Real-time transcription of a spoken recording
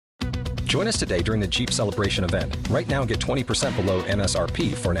Join us today during the Jeep Celebration event. Right now, get 20% below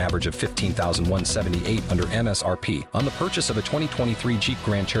MSRP for an average of $15,178 under MSRP on the purchase of a 2023 Jeep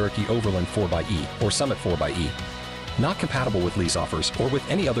Grand Cherokee Overland 4xE or Summit 4xE. Not compatible with lease offers or with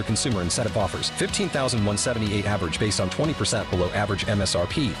any other consumer incentive offers. $15,178 average based on 20% below average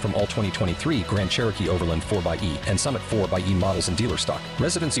MSRP from all 2023 Grand Cherokee Overland 4xE and Summit 4xE models in dealer stock.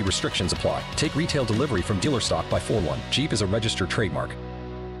 Residency restrictions apply. Take retail delivery from dealer stock by 4/1. Jeep is a registered trademark.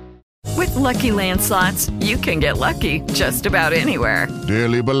 With Lucky Land Slots, you can get lucky just about anywhere.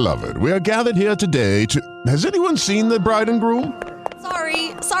 Dearly beloved, we are gathered here today to... Has anyone seen the bride and groom?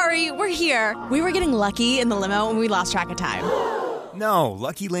 Sorry, we're here. We were getting lucky in the limo and we lost track of time. No,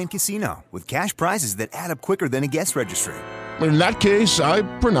 Lucky Land Casino, with cash prizes that add up quicker than a guest registry. In that case, I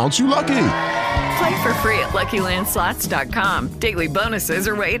pronounce you lucky. Play for free at LuckyLandSlots.com. Daily bonuses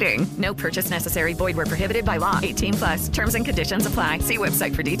are waiting. No purchase necessary. Void where prohibited by law. 18+. Terms and conditions apply. See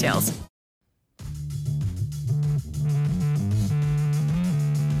website for details.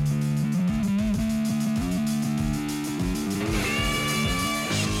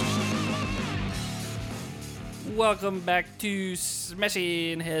 Welcome back to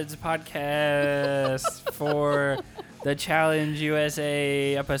Smashing Heads podcast for the Challenge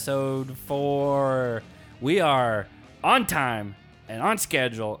USA episode 4. We are on time and on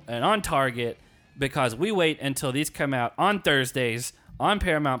schedule and on target because we wait until these come out on Thursdays on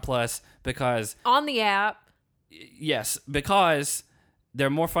Paramount Plus because... On the app. Yes, because they're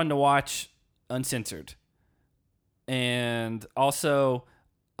more fun to watch uncensored. And also...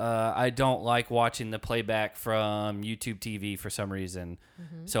 I don't like watching the playback from YouTube TV for some reason.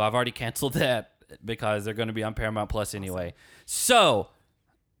 Mm-hmm. So I've already canceled that because they're going to be on Paramount Plus anyway. So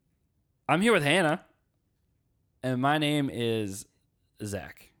I'm here with Hannah, and my name is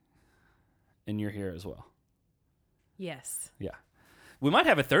Zach, and you're here as well. Yes. Yeah. We might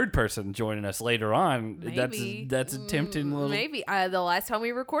have a third person joining us later on. Maybe. That's a tempting little... Maybe. The last time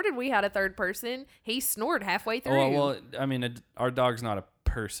we recorded, we had a third person. He snored halfway through. Oh, well, I mean, our dog's not a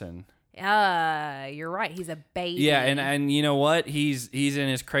person. You're right. He's a baby. Yeah, and you know what? He's in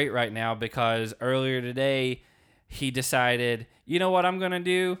his crate right now because earlier today he decided, you know what I'm going to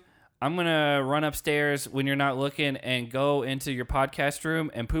do? I'm going to run upstairs when you're not looking and go into your podcast room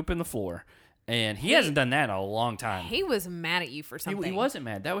and poop in the floor. And he hasn't done that in a long time. He was mad at you for something. He wasn't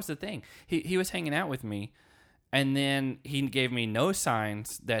mad. That was the thing. He was hanging out with me, and then he gave me no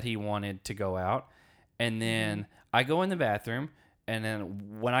signs that he wanted to go out. And then I go in the bathroom, and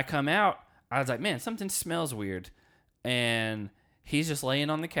then when I come out, I was like, man, something smells weird. And he's just laying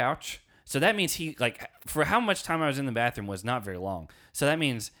on the couch. So that means he, like, for how much time I was in the bathroom was not very long. So that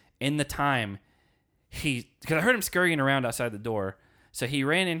means in the time, because I heard him scurrying around outside the door. So he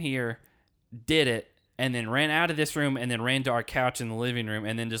ran in here, did it, and then ran out of this room and then ran to our couch in the living room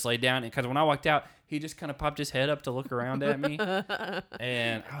and then just laid down. Because when I walked out, he just kind of popped his head up to look around at me.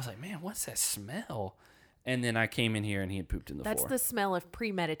 And I was like, man, what's that smell? And then I came in here and he had pooped in the floor. That's the smell of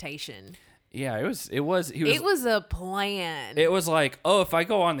premeditation. Yeah, it was a plan. It was like, oh, if I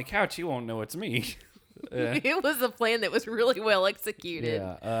go on the couch, he won't know it's me. It was a plan that was really well executed.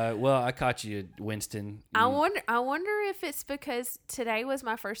 Yeah. Well, I caught you, Winston. I wonder if it's because today was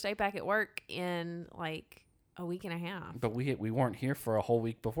my first day back at work in like a week and a half. But we weren't here for a whole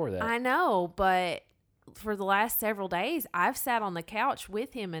week before that. I know, but for the last several days, I've sat on the couch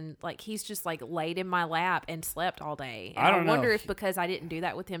with him and like he's just like laid in my lap and slept all day. And I wonder if because I didn't do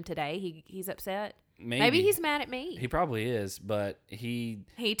that with him today, he's upset. Maybe he's mad at me. He probably is, but he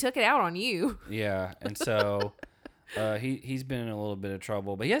took it out on you. Yeah, and so he's been in a little bit of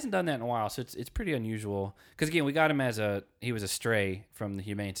trouble, but he hasn't done that in a while, so it's pretty unusual. Because again, we got him he was a stray from the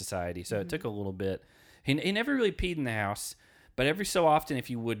Humane Society, so it took a little bit. He never really peed in the house, but every so often, if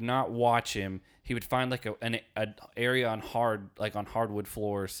you would not watch him, he would find like an area on hardwood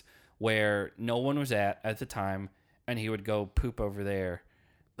floors where no one was at the time, and he would go poop over there.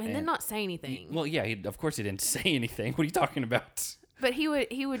 And then not say anything. Well, yeah, of course he didn't say anything. What are you talking about? But he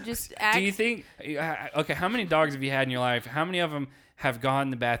would just act. Do you think, okay, how many dogs have you had in your life? How many of them have gone in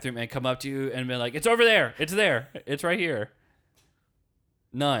the bathroom and come up to you and been like, it's over there. It's there. It's right here.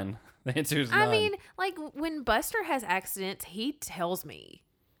 None. The answer is none. I mean, like when Buster has accidents, he tells me.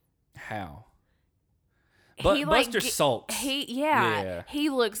 How? But Buster sulks. He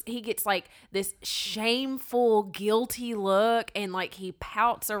gets like this shameful, guilty look, and like he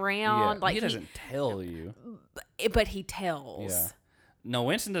pouts around. Yeah, like he doesn't tell you, but he tells. Yeah. No,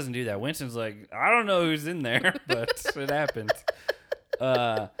 Winston doesn't do that. Winston's like, I don't know who's in there, but it happened.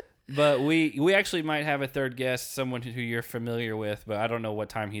 But we actually might have a third guest, someone who you're familiar with, but I don't know what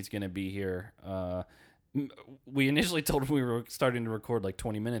time he's going to be here. we initially told him we were starting to record like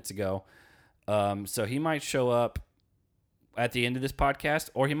 20 minutes ago. So he might show up at the end of this podcast,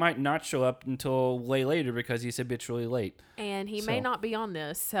 or he might not show up until way later because he's habitually late. And he may not be on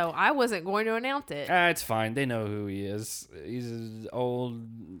this, so I wasn't going to announce it. It's fine. They know who he is. He's an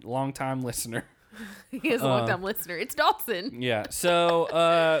old, long-time listener. He is a long-time listener. It's Dawson. Yeah.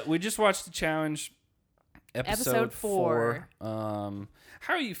 So we just watched the challenge, episode 4.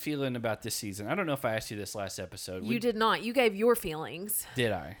 How are you feeling about this season? I don't know if I asked you this last episode. You did not. You gave your feelings.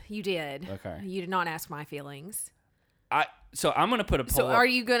 Did I? You did. Okay. You did not ask my feelings. So I'm gonna put a poll. So up. are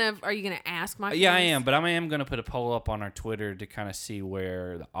you gonna ask my feelings? Yeah, I am. But I am gonna put a poll up on our Twitter to kind of see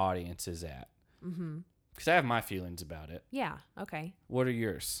where the audience is at. Mm-hmm. Because I have my feelings about it. Yeah. Okay. What are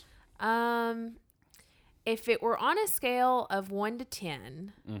yours? If it were on a scale of 1 to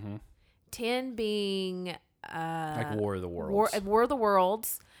 10, 10 being like War of the Worlds. War of the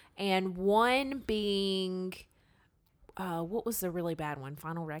Worlds, and 1 being what was the really bad one?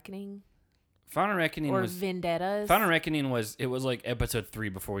 Final Reckoning? Final Reckoning or was Vendettas. Final Reckoning was like episode 3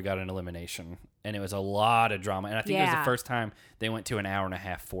 before we got an elimination, and it was a lot of drama. And I think it was the first time they went to an hour and a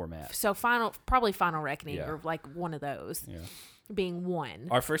half format. So probably Final Reckoning or like one of those. Yeah. Being 1.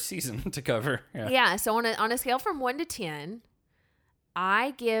 Our first season to cover. Yeah. So on a scale from 1 to 10,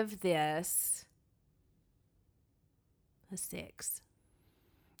 I give this a 6.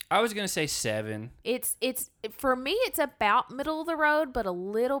 I was gonna say 7. It's for me. It's about middle of the road, but a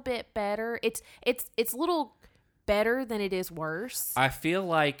little bit better. It's a little better than it is worse. I feel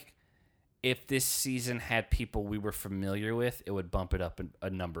like if this season had people we were familiar with, it would bump it up a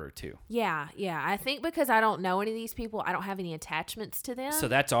number or 2. Yeah. I think because I don't know any of these people, I don't have any attachments to them. So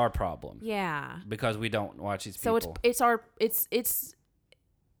that's our problem. Yeah. Because we don't watch these people. So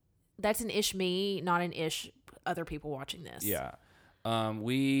that's an ish me, not an ish other people watching this. Yeah. I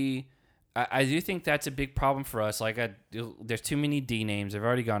do think that's a big problem for us. Like, there's too many D names. I've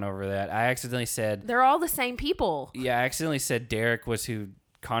already gone over that. I accidentally said... They're all the same people. Yeah, I accidentally said Derek was who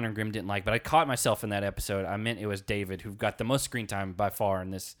Connor and Grimm didn't like, but I caught myself in that episode. I meant it was David, who got the most screen time by far in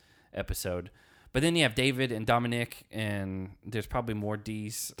this episode. But then you have David and Dominic, and there's probably more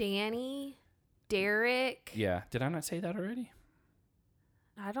Ds. Danny, Derek. Yeah. Did I not say that already?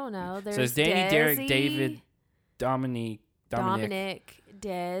 I don't know. There's so it's Danny, Desi, Derek, David, Dominic,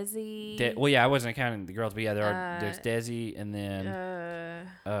 Desi. Well, yeah, I wasn't counting the girls, but yeah, there's Desi, and then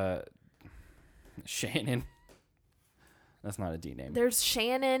Shannon. That's not a D name. There's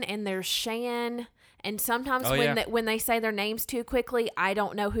Shannon and there's Shan, and sometimes when they say their names too quickly, I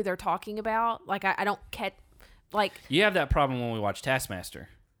don't know who they're talking about. Like I don't catch. Like you have that problem when we watch Taskmaster,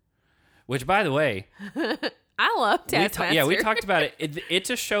 which, by the way, I love Taskmaster. We talked about it.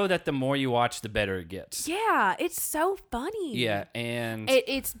 It's a show that the more you watch, the better it gets. Yeah, it's so funny. Yeah, and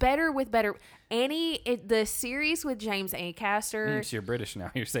it's better with better. The series with James Acaster. So you're British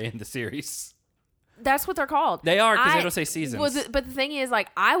now. You're saying the series. That's what they're called. They are, because they don't say seasons. Well, but the thing is, like,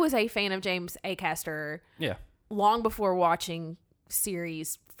 I was a fan of James Acaster. Yeah. Long before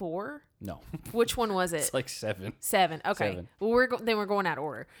series 4. No. Which one was it? It's like 7. 7. Okay. 7. Well, we're going out of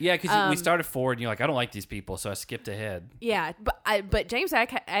order. Yeah, because we started 4, and you're like, I don't like these people, so I skipped ahead. Yeah, but James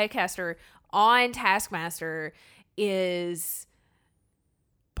Acaster on Taskmaster is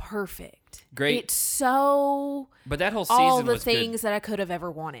perfect. Great. It's so. But that whole season was all the good. things that I could have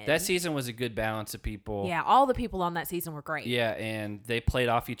ever wanted. That season was a good balance of people. Yeah, all the people on that season were great. Yeah, and they played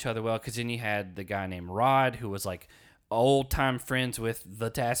off each other well, because then you had the guy named Rod, who was like old-time friends with the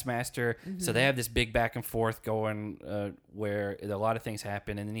Taskmaster. Mm-hmm. So they have this big back and forth going where a lot of things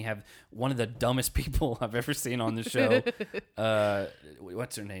happen. And then you have one of the dumbest people I've ever seen on the show.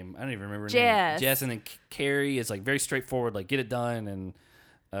 What's her name? I don't even remember her name. Jess. And then Carrie is like very straightforward, like get it done. And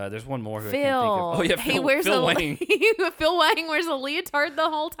there's one more who I can't think of. Oh, yeah, Phil Wang. Phil Wang wears a leotard the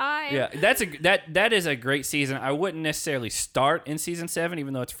whole time. Yeah, that is a great season. I wouldn't necessarily start in season 7,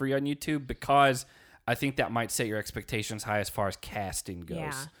 even though it's free on YouTube, because I think that might set your expectations high as far as casting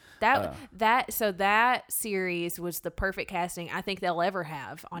goes. Yeah, that series was the perfect casting I think they'll ever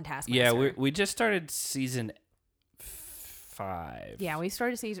have on Taskmaster. Yeah, we just started season 5. Yeah, we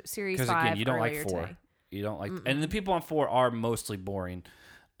started series 5 because again, you don't like 4. Today. You don't like, and the people on 4 are mostly boring.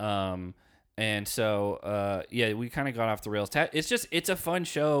 And so, we kind of got off the rails. It's a fun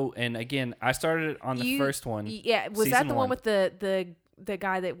show. And again, I started it on the first one. Yeah. Was that the one with the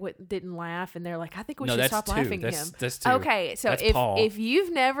guy that didn't laugh? And they're like, I think we should stop laughing at him. That's 2. Okay. So if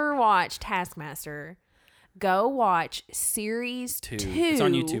you've never watched Taskmaster, go watch series 2. It's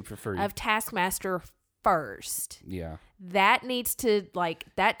on YouTube for free. Of Taskmaster first. Yeah. That needs to,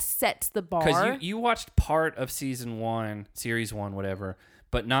 that sets the bar. Because you watched part of series 1, whatever,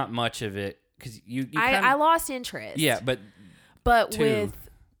 but not much of it, because you I lost interest. Yeah, but with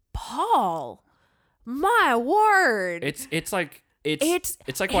Paul, my word, it's like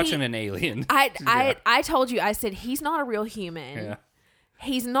watching an alien. I told you, I said he's not a real human. Yeah.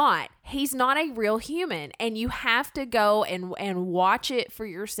 He's not a real human, and you have to go and watch it for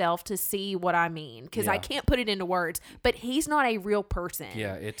yourself to see what I mean, because I can't put it into words, but he's not a real person.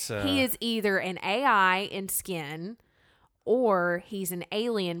 Yeah, it's he is either an AI in skin, or he's an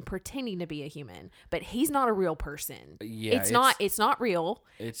alien pretending to be a human, but he's not a real person. Yeah, it's not real.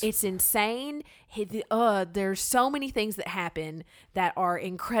 It's insane. There's so many things that happen that are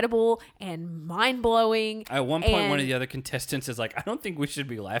incredible and mind-blowing. At one point, one of the other contestants is like, I don't think we should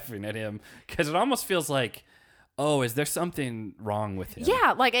be laughing at him, because it almost feels like, oh, is there something wrong with him?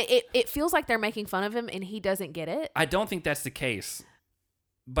 Yeah, like it feels like they're making fun of him and he doesn't get it. I don't think that's the case.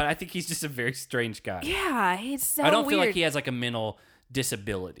 But I think he's just a very strange guy. Yeah, he's so weird. I don't feel like he has like a mental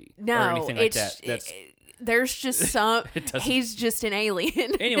disability or anything like that. There's just some. He's just an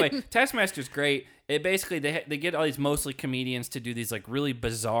alien. Anyway, Taskmaster's great. It basically they get all these mostly comedians to do these like really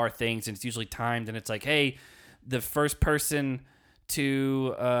bizarre things, and it's usually timed. And it's like, hey, the first person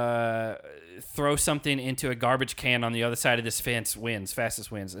to throw something into a garbage can on the other side of this fence wins,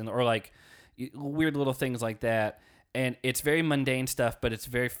 fastest wins, or like weird little things like that. And it's very mundane stuff, but it's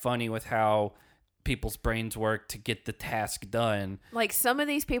very funny with how people's brains work to get the task done. Like, some of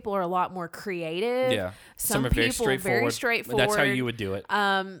these people are a lot more creative. Yeah. Some are very straightforward. That's how you would do it.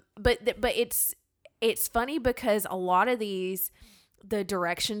 But it's funny because a lot of these, the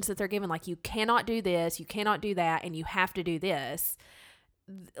directions that they're given, like, you cannot do this, you cannot do that, and you have to do this.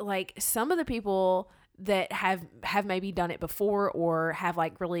 Like, some of the people that have maybe done it before or have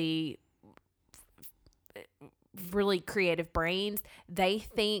like really creative brains, they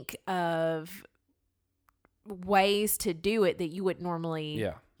think of ways to do it that you would normally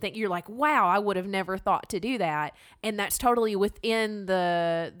think. You're like, wow, I would have never thought to do that, and that's totally within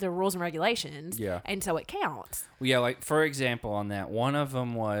the rules and regulations. Yeah, and so it counts. Well, yeah, like for example, on that, one of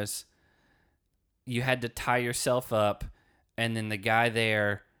them was you had to tie yourself up, and then the guy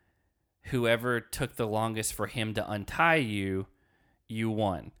there, whoever took the longest for him to untie you, you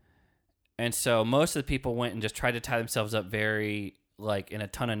won. And so most of the people went and just tried to tie themselves up very, like, in a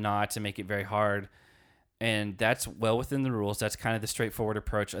ton of knots and make it very hard. And that's well within the rules. That's kind of the straightforward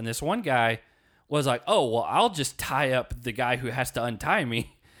approach. And this one guy was like, oh, well, I'll just tie up the guy who has to untie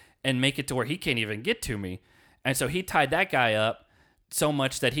me and make it to where he can't even get to me. And so he tied that guy up so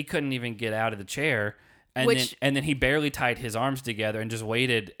much that he couldn't even get out of the chair. And then he barely tied his arms together and just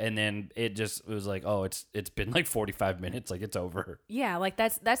waited, and then it was like, oh, it's been like 45 minutes, like it's over. Yeah, like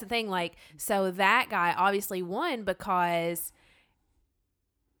that's the thing. Like, so that guy obviously won because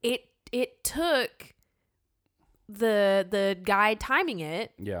it took the guy timing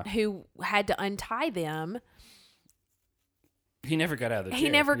it, who had to untie them. He never got out of the chair. He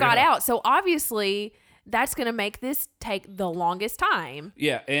never got out. So obviously, that's going to make this take the longest time.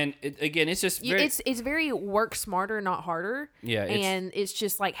 Yeah, and again, it's just very... It's very work smarter, not harder. Yeah. And it's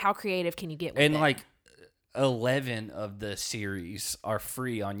just like, how creative can you get with it? And like 11 of the series are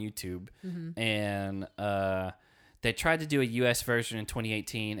free on YouTube. Mm-hmm. And they tried to do a US version in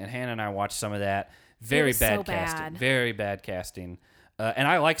 2018, and Hannah and I watched some of that. Very bad casting. Very bad casting. And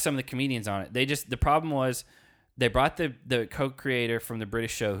I like some of the comedians on it. The problem was... They brought the co-creator from the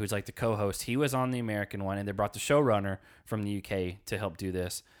British show, who's like the co-host. He was on the American one, and they brought the showrunner from the UK to help do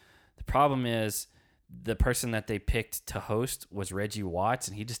this. The problem is the person that they picked to host was Reggie Watts,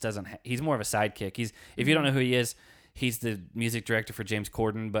 and he just doesn't. He's more of a sidekick. If you don't know who he is, he's the music director for James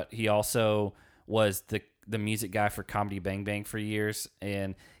Corden, but he also was the music guy for Comedy Bang Bang for years,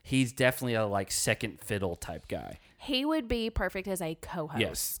 and he's definitely a like second fiddle type guy. He would be perfect as a co-host.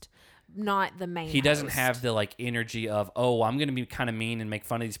 Yes. Not the main He doesn't have the like energy of, oh, I'm going to be kind of mean and make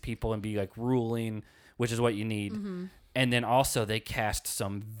fun of these people and be like ruling, which is what you need. Mm-hmm. And then also they cast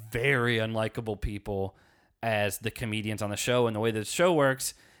some very unlikable people as the comedians on the show. And the way the show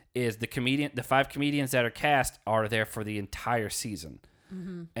works is the 5 comedians that are cast are there for the entire season.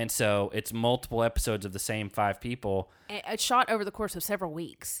 Mm-hmm. And so it's multiple episodes of the same 5 people. It's shot over the course of several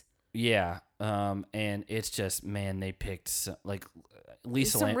weeks. Yeah. And it's just, man, they picked like...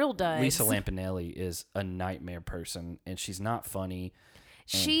 Lisa Lampanelli is a nightmare person, and she's not funny.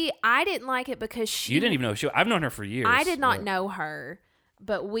 I didn't like it because you didn't even know I've known her for years. I did not know her,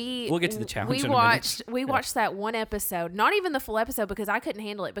 but we'll get to the challenge. We watched that one episode, not even the full episode, because I couldn't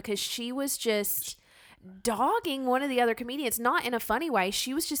handle it because she was just dogging one of the other comedians, not in a funny way.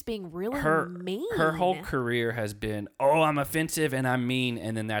 She was just being really mean. Her whole career has been, I'm offensive and I'm mean,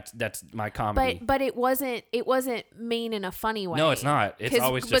 and then that's my comedy. But it wasn't mean in a funny way. No, it's not. It's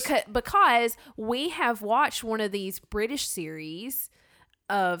always just because we have watched one of these British series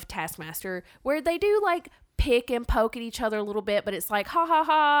of Taskmaster where they do like pick and poke at each other a little bit, but it's like ha ha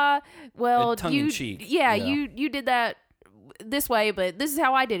ha. Well, tongue in cheek. Yeah, you did that this way, but this is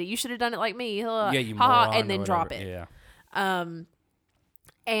how I did it. You should have done it like me. Yeah, you moron, and then drop it. Yeah.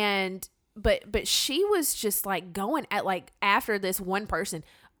 But she was just like going at like after this one person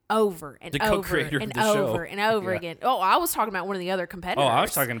over and over and over and over again. Oh, I was talking about one of the other competitors. Oh, I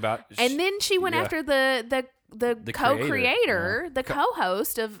was talking about. And then she went after the co-creator, the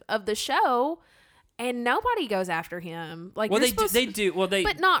co-host of the show. And nobody goes after him. Like, well, they do. Well,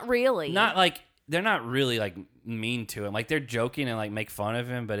 but not really. Not like they're not really like mean to him. Like they're joking and like make fun of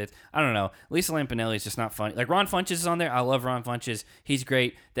him. But it's I don't know. Lisa Lampanelli is just not funny. Like Ron Funches is on there. I love Ron Funches. He's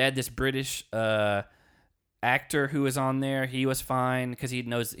great. They had this British actor who was on there. He was fine because he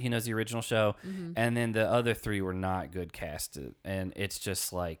knows the original show. Mm-hmm. And then the other three were not good casted. And it's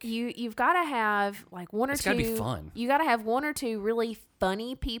just like you've got to have like one or two. It's got to be fun. You got to have one or two really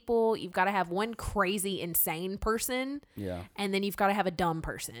funny people. You've got to have one crazy, insane person. Yeah. And then you've got to have a dumb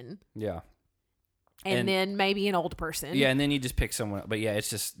person. Yeah. And then maybe an old person. Yeah, and then you just pick someone. But yeah, it's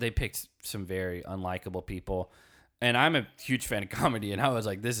just they picked some very unlikable people. And I'm a huge fan of comedy, and I was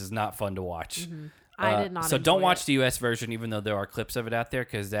like, this is not fun to watch. Mm-hmm. I did not. So don't watch the U.S. version, even though there are clips of it out there,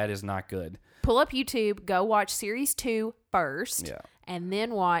 because that is not good. Pull up YouTube, go watch Series 2 first, yeah, and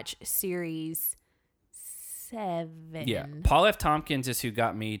then watch Series 7. Yeah, Paul F. Tompkins is who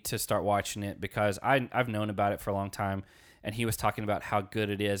got me to start watching it because I've known about it for a long time, and he was talking about how good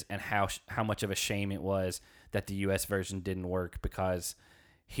it is and how much of a shame it was that the U.S. version didn't work because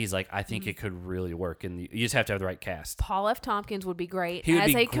he's like, I think it could really work. You just have to have the right cast. Paul F. Tompkins would be great he would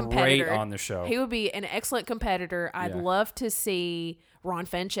as be a competitor. Great on the show. He would be an excellent competitor. I'd love to see Ron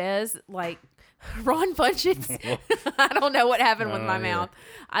Funches, like Ron Funches. I don't know what happened with my mouth.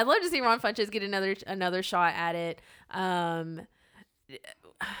 I'd love to see Ron Funches get another shot at it.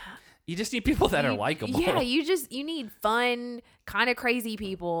 You just need people that are likable. Yeah, you need fun, kind of crazy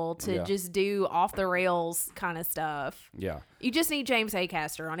people to just do off the rails kind of stuff. Yeah. You just need James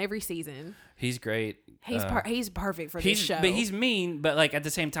Acaster on every season. He's great. He's perfect for this show. But he's mean, but like at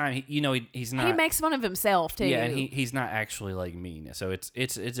the same time, he's not. He makes fun of himself too. Yeah, and he's not actually like mean. So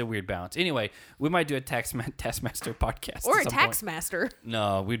it's a weird balance. Anyway, we might do a Taskmaster podcast or a Taskmaster.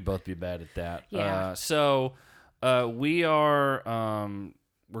 No, we'd both be bad at that. Yeah. So we are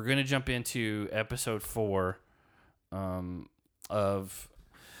we're gonna jump into episode 4 of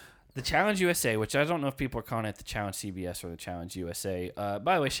the Challenge USA, which I don't know if people are calling it the Challenge CBS or the Challenge USA.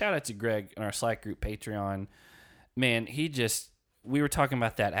 By the way, shout out to Greg in our Slack group Patreon. Man, we were talking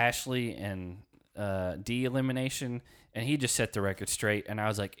about that Ashley and D elimination, and he just set the record straight. And I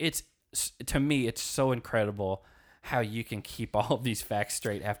was like, to me, it's so incredible how you can keep all of these facts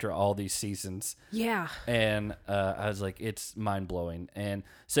straight after all these seasons. Yeah. And I was like, it's mind blowing. And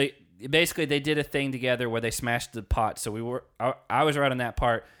so basically they did a thing together where they smashed the pot. So I was right on that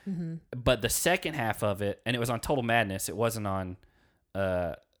part, but the second half of it, and it was on Total Madness. It wasn't on,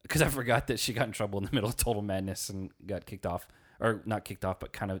 cause I forgot that she got in trouble in the middle of Total Madness and got kicked off, or not kicked off,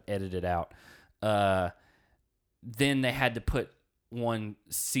 but kind of edited out. Then they had to put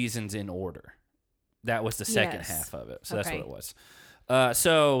seasons in order. That was the second half of it. So that's what it was.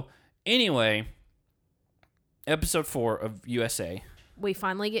 So anyway, episode 4 of USA. We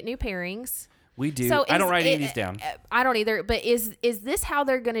finally get new pairings. We do. So I don't write any of these down. I don't either. But is this how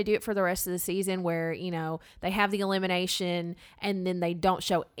they're going to do it for the rest of the season, where they have the elimination and then they don't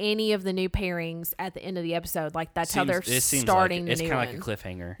show any of the new pairings at the end of the episode? Like that's how they're starting the new one. It's kind of like a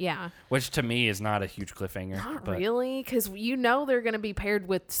cliffhanger. Yeah. Which to me is not a huge cliffhanger. Not really, because they're going to be paired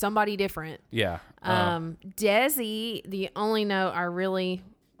with somebody different. Yeah. Desi, the only note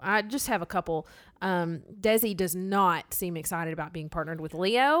I just have a couple. Desi does not seem excited about being partnered with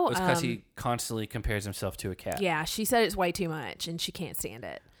Leo. It's because he constantly compares himself to a cat. Yeah, she said it's way too much, and she can't stand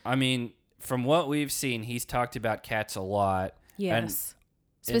it. I mean, from what we've seen, he's talked about cats a lot. Yes.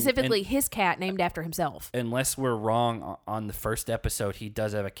 Specifically, his cat named after himself. Unless we're wrong on the first episode, he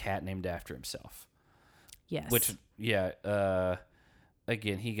does have a cat named after himself. Yes. Which,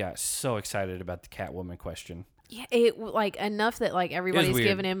 again, he got so excited about the Catwoman question. Yeah, it enough that everybody's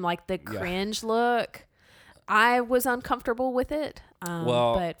giving him the cringe look. I was uncomfortable with it,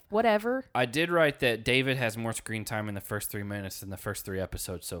 but whatever. I did write that David has more screen time in the first 3 minutes than the first 3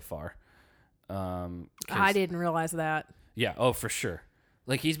 episodes so far. I didn't realize that. Yeah, for sure.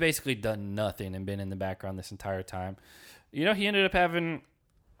 Like, he's basically done nothing and been in the background this entire time. He ended up having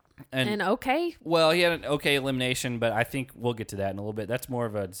an okay. Well, he had an okay elimination, but I think we'll get to that in a little bit. That's more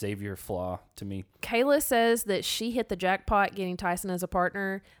of a Xavier flaw to me. Kayla says that she hit the jackpot getting Tyson as a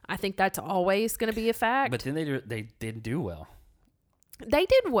partner. I think that's always going to be a fact. But then they didn't do well. They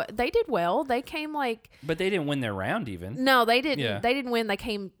did well. They came But they didn't win their round even. No, they didn't. Yeah. They didn't win. They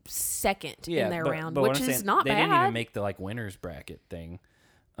came second in their round, which is not bad. They didn't even make the winners bracket thing.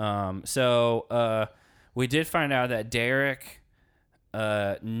 So we did find out that Derek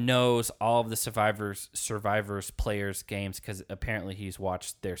knows all of the survivors players games because apparently he's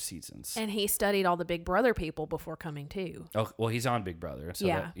watched their seasons, and he studied all the Big Brother people before coming too. Oh well, he's on Big Brother. So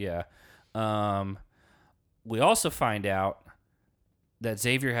yeah. We also find out that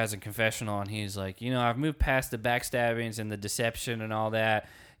Xavier has a confessional, and he's like, I've moved past the backstabbings and the deception and all that.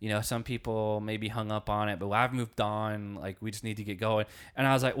 Some people maybe hung up on it, but I've moved on. Like, we just need to get going. And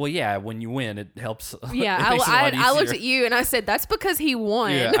I was like, well, yeah, when you win, it helps. Yeah, I looked at you and I said, that's because he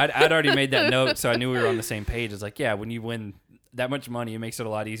won. Yeah, I'd already made that note, so I knew we were on the same page. It's like, yeah, when you win that much money, it makes it a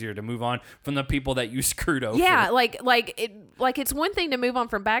lot easier to move on from the people that you screwed over. Yeah, it's one thing to move on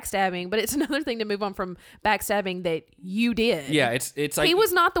from backstabbing, but it's another thing to move on from backstabbing that you did. Yeah, it's like he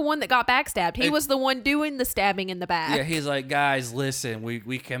was not the one that got backstabbed. He was the one doing the stabbing in the back. Yeah, he's like, guys, listen,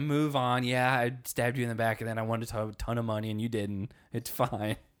 we can move on. Yeah, I stabbed you in the back, and then I wanted to have a ton of money, and you didn't. It's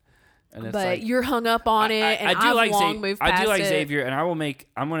fine. And it's but you're hung up on it, and I've long moved past it. I do like Xavier, and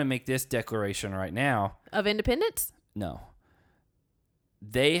I'm going to make this declaration right now. Of independence? No.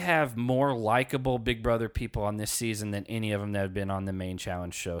 They have more likable Big Brother people on this season than any of them that have been on the main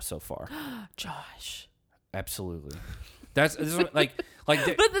challenge show so far. Josh. Absolutely. This is like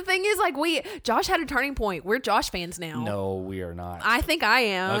but the thing is, Josh had a turning point. We're Josh fans now. No, we are not. I think I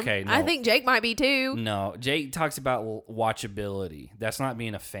am. Okay, no. I think Jake might be too. No, Jake talks about watchability. That's not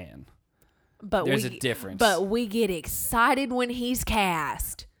being a fan. But there's a difference. But we get excited when he's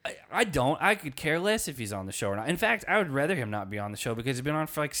cast. I don't. I could care less if he's on the show or not. In fact, I would rather him not be on the show because he's been on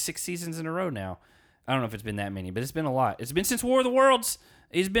for 6 seasons in a row now. I don't know if it's been that many, but it's been a lot. It's been since War of the Worlds.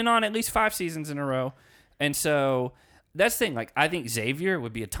 He's been on at least 5 seasons in a row. And so that's the thing. I think Xavier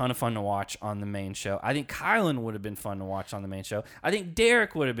would be a ton of fun to watch on the main show. I think Kylan would have been fun to watch on the main show. I think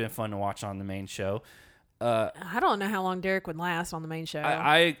Derek would have been fun to watch on the main show. I don't know how long Derek would last on the main show.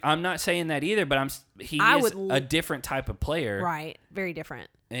 I'm not saying that either, but he is a different type of player. Right. Very different.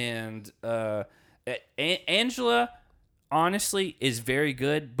 And Angela, honestly, is very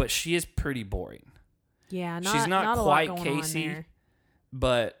good, but she is pretty boring. Yeah, she's not quite Casey, on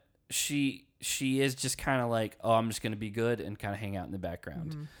but she is just kind of like, oh, I'm just gonna be good and kind of hang out in the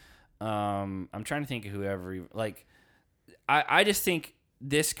background. Mm-hmm. I'm trying to think of whoever. I just think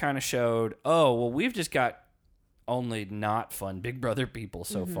this kind of showed, oh, well, we've just got only not fun Big Brother people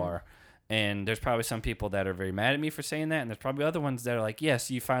so far. And there's probably some people that are very mad at me for saying that. And there's probably other ones that are like,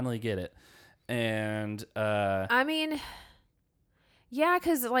 yes, you finally get it. And, I mean, yeah,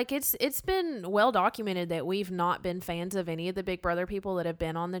 because, it's been well documented that we've not been fans of any of the Big Brother people that have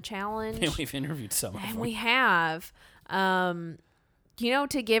been on the challenge. And we've interviewed some of them. And we have. To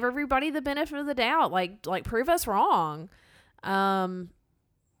give everybody the benefit of the doubt. Prove us wrong.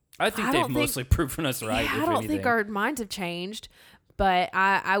 I think they've mostly proven us right. Yeah, I don't think our minds have changed. But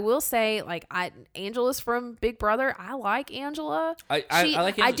I will say, Angela's from Big Brother. I like Angela. I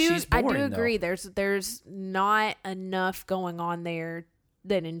like Angela. She's boring, I do agree. Though. There's not enough going on there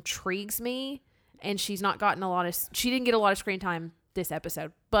that intrigues me, and she's not gotten she didn't get a lot of screen time this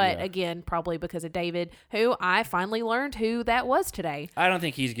episode. But again, probably because of David, who I finally learned who that was today. I don't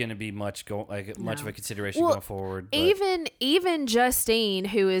think he's going to be much of a consideration going forward. But. Even Justine,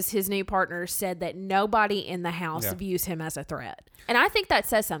 who is his new partner, said that nobody in the house views him as a threat. And I think that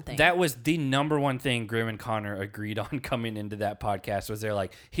says something. That was the number one thing Grim and Connor agreed on coming into that podcast was they're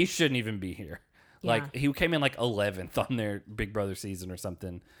like, he shouldn't even be here. Yeah. He came in 11th on their Big Brother season or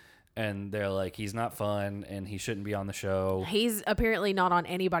something. And they're like, he's not fun, and he shouldn't be on the show. He's apparently not on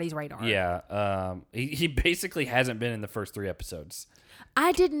anybody's radar. Yeah, he basically hasn't been in the first 3 episodes.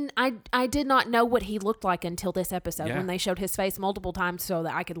 I did not know what he looked like until this episode when they showed his face multiple times so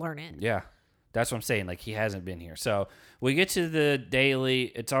that I could learn it. Yeah, that's what I'm saying. He hasn't been here. So we get to the daily.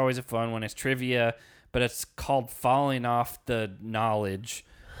 It's always a fun one. It's trivia, but it's called Falling Off the Knowledge,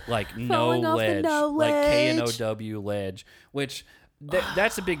 no ledge, KNOW ledge, which.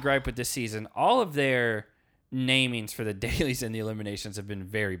 That's a big gripe with this season. All of their namings for the dailies and the eliminations have been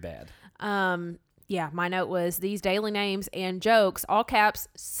very bad. Yeah, my note was these daily names and jokes, all caps,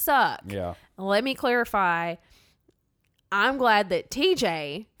 suck. Yeah. Let me clarify. I'm glad that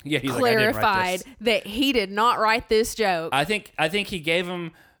TJ clarified that he did not write this joke. I think he gave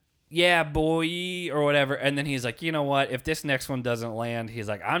him, yeah, boy, or whatever, and then he's like, you know what? If this next one doesn't land, he's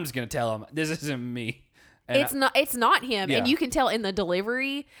like, I'm just gonna tell him this isn't me. And it's not him, and you can tell in the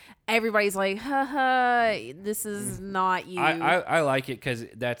delivery, everybody's like, this is not you. I like it because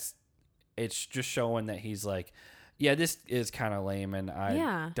it's just showing that he's like, yeah, this is kind of lame, and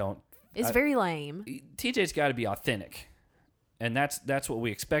It's very lame. TJ's got to be authentic, and that's what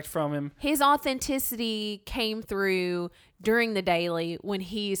we expect from him. His authenticity came through during the daily when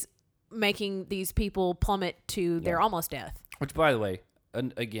he's making these people plummet to their almost death. Which, by the way,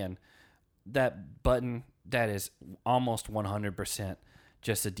 again, that button, that is almost 100%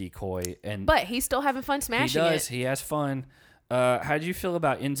 just a decoy. But he's still having fun smashing it. He does. He has fun. How did you feel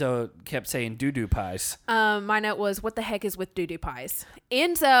about Enzo kept saying doo-doo pies? My note was, what the heck is with doo-doo pies?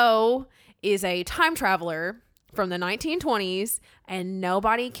 Enzo is a time traveler from the 1920s, and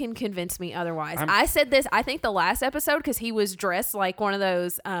nobody can convince me otherwise. I said this, I think the last episode, because he was dressed like one of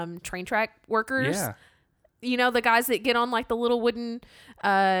those train track workers. Yeah. You know, the guys that get on like the little wooden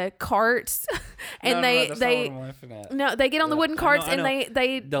carts and they get on the wooden carts and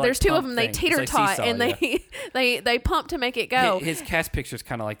they there's two of them. They teeter tot and they pump to make it go. His cast picture's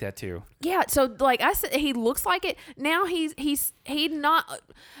kind of like that too. Yeah. So like I said, he looks like it. Now he's not.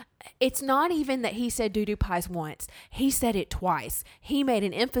 It's not even that he said doo-doo pies once. He said it twice. He made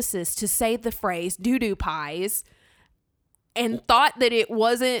an emphasis to say the phrase doo-doo pies and thought that it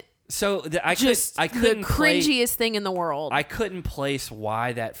wasn't. So I couldn't the cringiest thing in the world. I couldn't place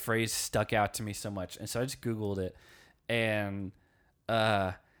why that phrase stuck out to me so much, and so I just Googled it, and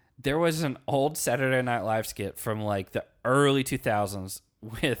there was an old Saturday Night Live skit from like the early 2000s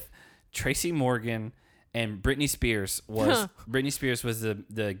with Tracy Morgan and Britney Spears was Britney Spears was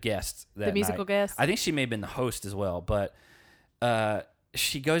the guest that the musical night. Guest. I think she may have been the host as well, but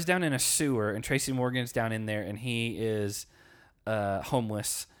she goes down in a sewer, and Tracy Morgan's down in there, and he is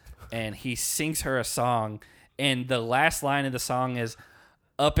homeless. And he sings her a song, and the last line of the song is,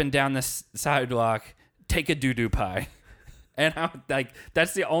 "Up and down the sidewalk, take a doo-doo pie." And I'm like,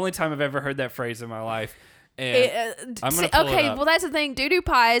 that's the only time I've ever heard that phrase in my life. And I'm gonna pull it up. Well, that's the thing. Doo-doo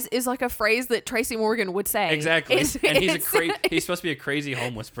pies is like a phrase that Tracy Morgan would say. Exactly. And he's supposed to be a crazy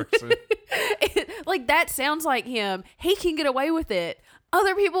homeless person. Like, that sounds like him. He can get away with it.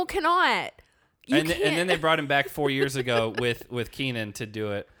 Other people cannot. And then they brought him back 4 years ago with Keenan to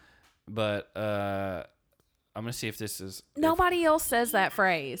do it. But I'm going to see if this is... Nobody else says that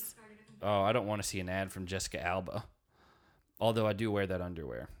phrase. Oh, I don't want to see an ad from Jessica Alba. Although I do wear that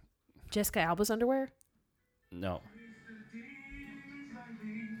underwear. Jessica Alba's underwear? No.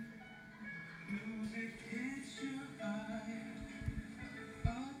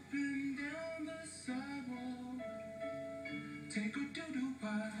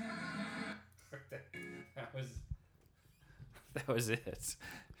 That was it.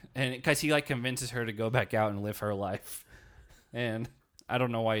 And because he like convinces her to go back out and live her life. And I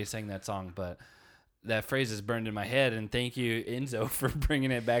don't know why he's saying that song, but that phrase is burned in my head. And thank you, Enzo, for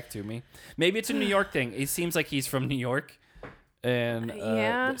bringing it back to me. Maybe it's a New York thing. It seems like he's from New York. And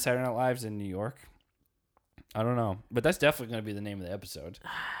Saturday Night Live's in New York. I don't know. But that's definitely going to be the name of the episode.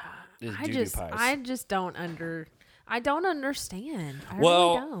 I just don't understand. I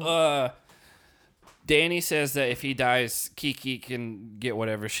really don't. Danny says that if he dies, Kiki can get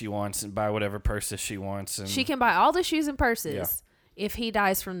whatever she wants and buy whatever purses she wants. And she can buy all the shoes and purses if he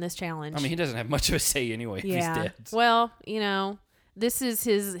dies from this challenge. I mean, he doesn't have much of a say anyway if he's dead. Well, this is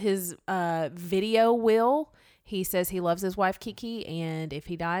his video will. He says he loves his wife, Kiki, and if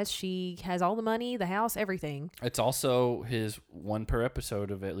he dies, she has all the money, the house, everything. It's also his one per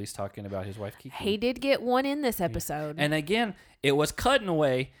episode of at least talking about his wife, Kiki. He did get one in this episode. And again, it was cut in a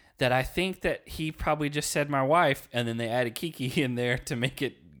way that I think that he probably just said my wife, and then they added Kiki in there to make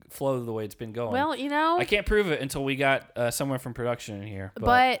it flow the way it's been going. Well, I can't prove it until we got someone from production in here.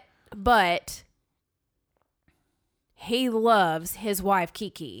 But he loves his wife,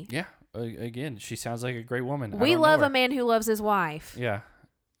 Kiki. Yeah. Again, she sounds like a great woman. We love a man who loves his wife. Yeah.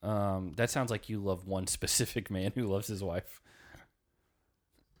 That sounds like you love one specific man who loves his wife.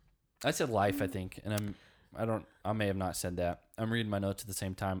 I said life, I think, and I may have not said that. I'm reading my notes at the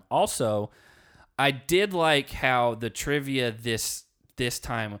same time. Also, I did like how the trivia this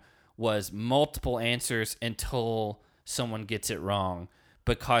time was multiple answers until someone gets it wrong,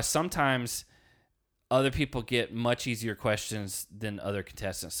 because sometimes other people get much easier questions than other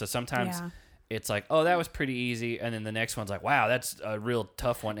contestants. So sometimes it's like, oh, that was pretty easy, and then the next one's like, wow, that's a real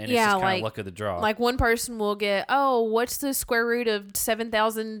tough one, and it's just kind of luck of the draw. Like one person will get, oh, what's the square root of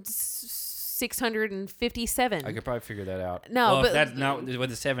 7,000 657. I could probably figure that out. No, well, but if that's not with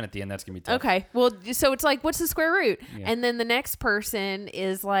the 7 at the end. That's gonna be tough. Okay, well, so it's like, what's the square root? Yeah. And then the next person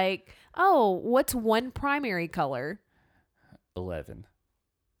is like, oh, what's one primary color? 11.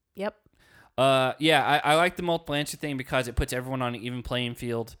 Yep. Yeah, I like the multiple answer thing because it puts everyone on an even playing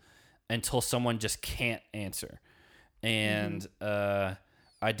field until someone just can't answer. And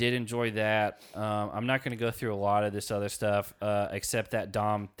I did enjoy that. I'm not going to go through a lot of this other stuff, except that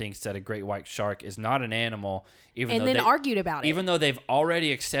Dom thinks that a great white shark is not an animal, argued about it. Even though they've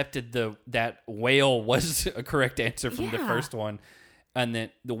already accepted that whale was a correct answer from the first one. And then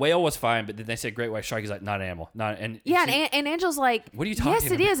the whale was fine, but then they said great white shark. He's like, not an animal. And Angela's like, what are you talking about?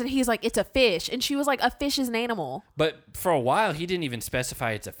 Yes, it is. And he's like, it's a fish. And she was like, a fish is an animal. But for a while, he didn't even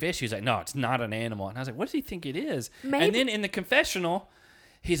specify it's a fish. He was like, no, it's not an animal. And I was like, what does he think it is? Maybe. And then in the confessional,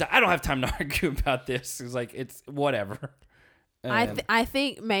 he's like, I don't have time to argue about this. He's like, it's whatever. I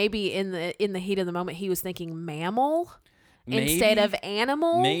think maybe in the heat of the moment, he was thinking mammal instead of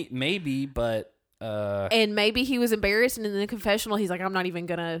animal. Maybe, but... and maybe he was embarrassed, and in the confessional, he's like, I'm not even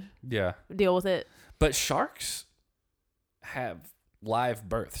going to deal with it. But sharks have live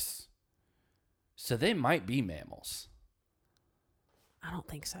births, so they might be mammals. I don't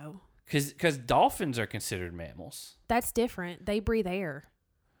think so. Because dolphins are considered mammals. That's different. They breathe air.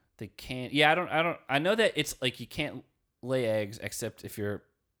 They can't. Yeah, I know that it's like you can't lay eggs except if you're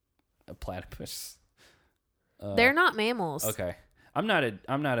a platypus. They're not mammals. Okay. I'm not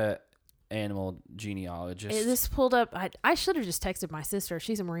a animal genealogist. This pulled up. I should have just texted my sister.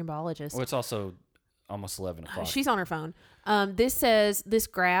 She's a marine biologist. Well, it's also almost 11 o'clock. She's on her phone. This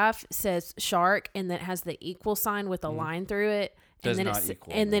graph says shark, and then it has the equal sign with a line through it. And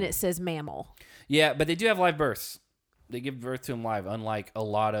then it says mammal. Yeah, but they do have live births. They give birth to them live, unlike a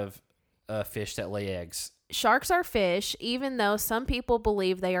lot of fish that lay eggs. Sharks are fish, even though some people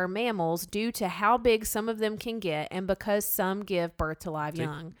believe they are mammals due to how big some of them can get and because some give birth to live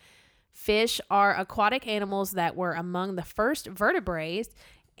young. Fish are aquatic animals that were among the first vertebrates,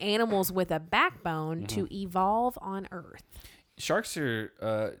 animals with a backbone to evolve on Earth. Sharks are...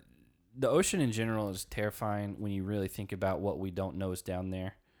 the ocean in general is terrifying when you really think about what we don't know is down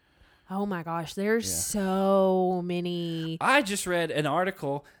there. Oh my gosh, there's so many. I just read an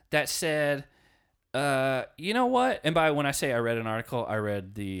article that said, you know what? And when I say I read an article, I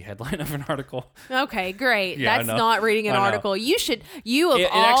read the headline of an article. Okay, great. That's not reading an article. You should, it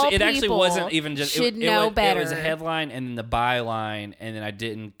actually wasn't even just, should know better. It was a headline and then the byline, and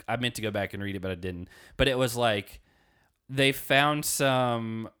then I meant to go back and read it, but I didn't. But it was like, they found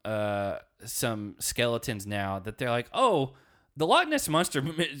some skeletons now that they're like, oh, the Loch Ness Monster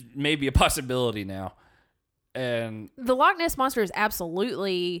may be a possibility now. And the Loch Ness Monster is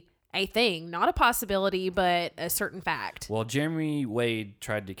absolutely a thing, not a possibility, but a certain fact. Well, Jeremy Wade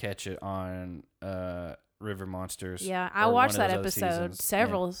tried to catch it on River Monsters. Yeah, I watched that episode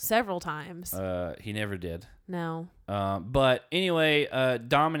several times. He never did. No. But anyway,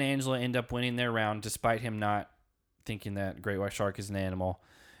 Dom and Angela end up winning their round despite him not thinking that great white shark is an animal.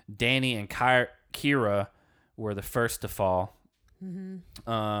 Danny and Kira were the first to fall.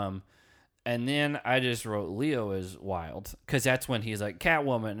 Mm-hmm. And then I just wrote Leo is wild because that's when he's like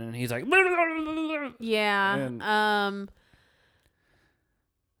Catwoman and he's like yeah. And,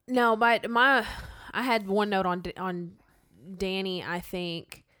 no, but I had one note on Danny. I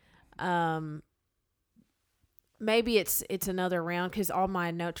think maybe it's another round because all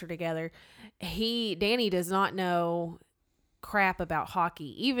my notes are together. Danny does not know crap about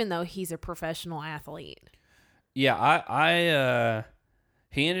hockey, even though he's a professional athlete. Yeah,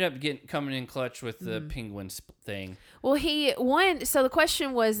 he ended up coming in clutch with the Penguins thing. Well, he won. So the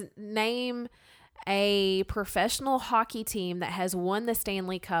question was, name a professional hockey team that has won the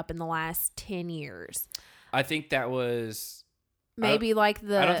Stanley Cup in the last 10 years. I think that was maybe I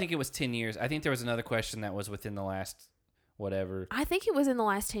don't think it was 10 years. I think there was another question that was within the last whatever. I think it was in the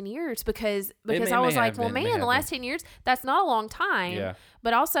last 10 years because I was like, well, man, the last 10 years, that's not a long time. Yeah.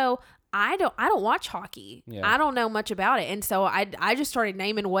 But also, I don't watch hockey. Yeah. I don't know much about it. And so I just started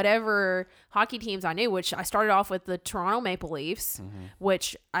naming whatever hockey teams I knew, which I started off with the Toronto Maple Leafs,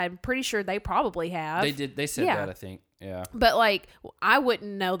 which I'm pretty sure they probably have. They did. They said that, I think. Yeah. But like, I wouldn't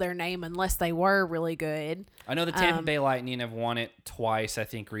know their name unless they were really good. I know the Tampa Bay Lightning have won it twice, I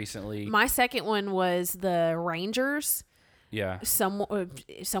think, recently. My second one was the Rangers. Yeah. Somewhere?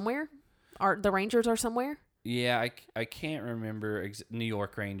 The Rangers are somewhere? Yeah, I can't remember. New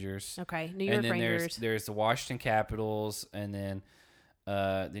York Rangers. Okay, New York Rangers. And then there's the Washington Capitals, and then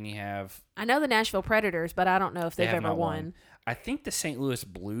you have... I know the Nashville Predators, but I don't know if they've ever won. I think the St. Louis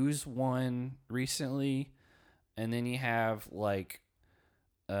Blues won recently, and then you have like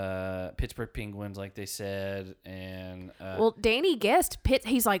Pittsburgh Penguins, like they said, and well, Danny guessed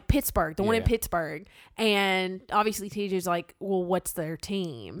he's like Pittsburgh, the one in Pittsburgh, and obviously TJ's like, well, what's their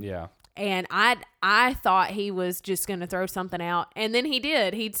team? Yeah. And I thought he was just gonna throw something out, and then he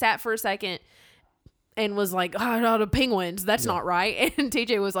did. He'd sat for a second and was like, "Oh no, the Penguins, that's not right." And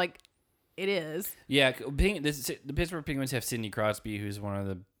TJ was like, "It is." Yeah, the Pittsburgh Penguins have Sidney Crosby, who's one of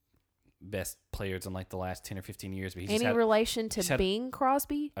the best players in like the last 10 or 15 years. But any relation to Bing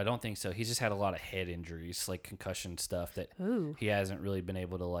Crosby? I don't think so. He's just had a lot of head injuries, like concussion stuff that he hasn't really been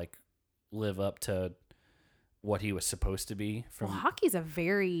able to like live up to what he was supposed to be. Well, hockey's a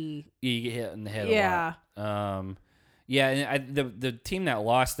very... You get hit in the head a lot. And the team that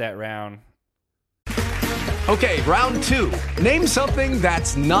lost that round... Okay, round 2. Name something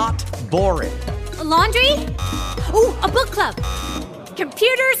that's not boring. A laundry? Ooh, a book club.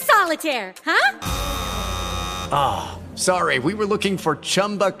 Computer solitaire, huh? Ah, sorry, we were looking for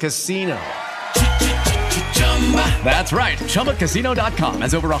Chumba Casino. That's right, ChumbaCasino.com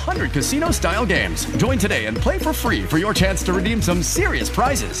has over 100 casino-style games. Join today and play for free for your chance to redeem some serious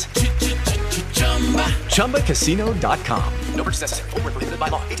prizes. ChumbaCasino.com. No purchase necessary. Void where prohibited by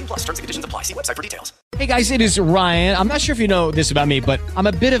law. 18+ terms and conditions apply. See website for details. Hey guys, it is Ryan. I'm not sure if you know this about me, but I'm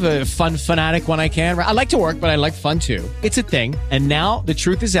a bit of a fun fanatic when I can. I like to work, but I like fun too. It's a thing. And now the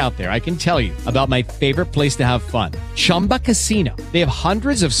truth is out there. I can tell you about my favorite place to have fun. Chumba Casino. They have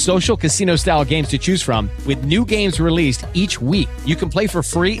hundreds of social casino style games to choose from with new games released each week. You can play for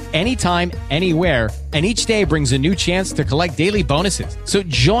free anytime, anywhere. And each day brings a new chance to collect daily bonuses. So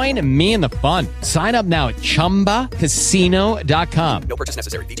join me in the fun. Sign up now at ChumbaCasino.com. No purchase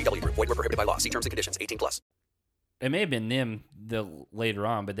necessary. VGW Group. Void where prohibited by law. See terms and conditions. 18+. It may have been them later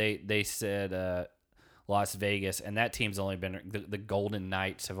on, but they said Las Vegas, and that team's only been the Golden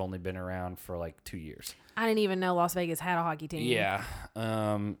Knights have only been around for like 2 years. I didn't even know Las Vegas had a hockey team. Yeah,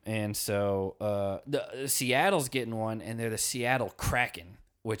 and so the Seattle's getting one, and they're the Seattle Kraken,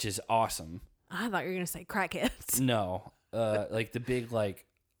 which is awesome. I thought you were gonna say crackheads. No, like the big like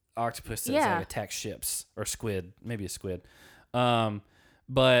octopus that like attacks ships, or squid, maybe a squid.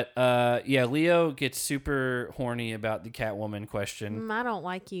 But Leo gets super horny about the Catwoman question. I don't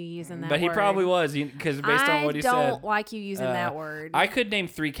like you using that word. But he probably was, because based on what he said. I don't like you using that word. I could name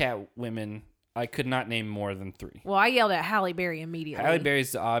 3 Catwomen. I could not name more than 3. Well, I yelled at Halle Berry immediately. Halle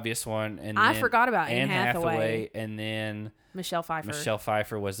Berry's the obvious one. And I then forgot about Anne Hathaway. And then Michelle Pfeiffer. Michelle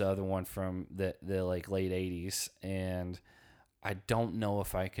Pfeiffer was the other one from the like late 80s. And I don't know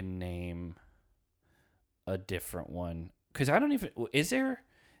if I can name a different one. Because I don't even... Is there...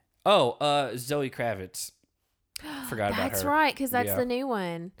 Oh, Zoe Kravitz. Forgot about her. That's right, because that's the new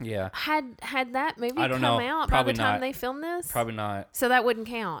one. Yeah. Had that movie come out by the time they filmed this? Probably not. So that wouldn't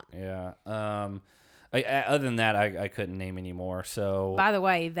count. Yeah. Other than that, I couldn't name any more. So. By the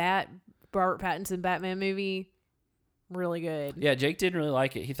way, that Robert Pattinson Batman movie, really good. Yeah, Jake didn't really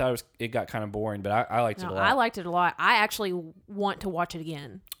like it. He thought it got kind of boring, but I liked it a lot. I liked it a lot. I actually want to watch it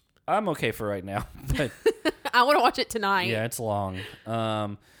again. I'm okay for right now, but I want to watch it tonight. Yeah, it's long.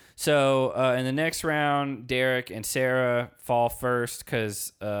 So in the next round, Derek and Sarah fall first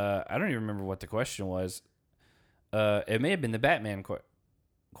because I don't even remember what the question was. It may have been the Batman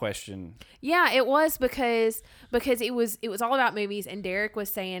question. Yeah, it was because it was all about movies, and Derek was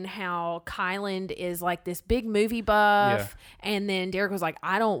saying how Kyland is like this big movie buff, and then Derek was like,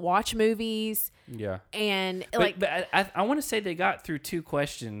 I don't watch movies. Yeah, and but I want to say they got through 2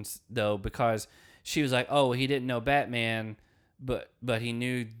 questions though, because she was like, oh, he didn't know Batman. But he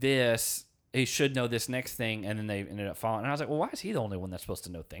knew this. He should know this next thing, and then they ended up falling. And I was like, well, why is he the only one that's supposed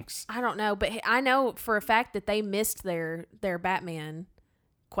to know things? I don't know, but I know for a fact that they missed their Batman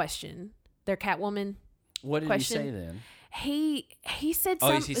question, their Catwoman. What did question. He say then? He said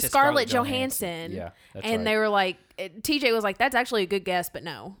Scarlett Johansson. Yeah, that's and right. They were like, TJ was like, that's actually a good guess, but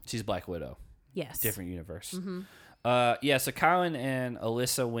no. She's Black Widow. Yes. Different universe. Mm-hmm. So Kylan and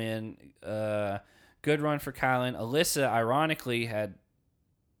Alyssa win. Good run for Kylan. Alyssa, ironically, had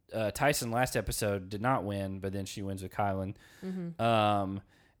Tyson last episode did not win, but then she wins with Kylan. Mm-hmm.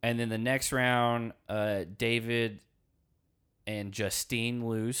 And then the next round, David and Justine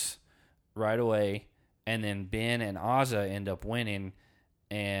lose right away, and then Ben and Azza end up winning.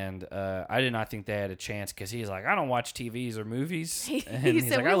 And I did not think they had a chance because he's like, I don't watch TVs or movies. And he's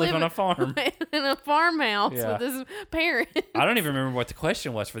like, I live on a farm. In a farmhouse with his parents. I don't even remember what the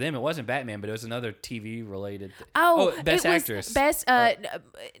question was for them. It wasn't Batman, but it was another TV related. Best actress. Best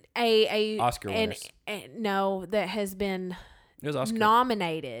Oscar winners. No, that has been Oscar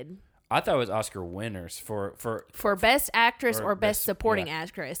nominated. I thought it was Oscar winners for best actress or best supporting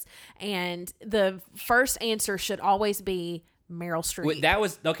actress. And the first answer should always be Meryl Streep. Wait, that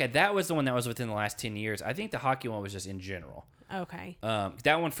was the one that was within the last 10 years. I think the hockey one was just in general. Okay.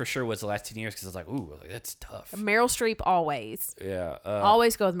 That one for sure was the last 10 years because I was like, ooh, that's tough. Meryl Streep always. Yeah.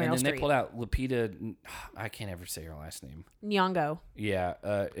 Always go with Meryl Streep. And then they pulled out Lupita. I can't ever say her last name. Nyong'o. Yeah.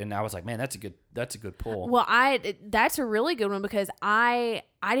 And I was like, man, that's a good pull. Well, that's a really good one because I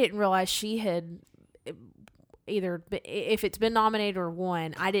didn't realize she had either, if it's been nominated or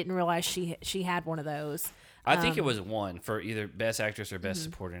won, I didn't realize she had one of those. I think it was one for either Best Actress or Best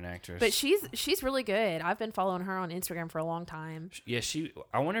Supporting Actress. But she's really good. I've been following her on Instagram for a long time. Yeah,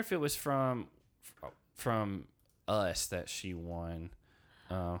 I wonder if it was from Us that she won.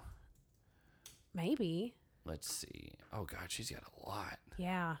 Let's see. Oh God, she's got a lot.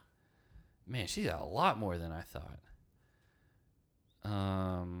 Yeah. Man, she's got a lot more than I thought.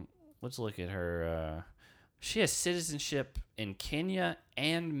 Let's look at her. She has citizenship in Kenya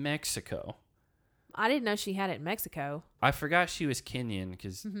and Mexico. I didn't know she had it in Mexico. I forgot she was Kenyan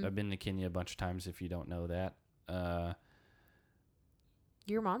because I've been to Kenya a bunch of times, if you don't know that.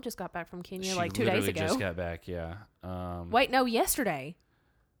 Your mom just got back from Kenya like 2 days ago. She just got back, yeah. Wait, no, yesterday.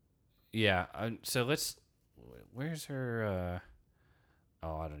 Yeah, so where's her...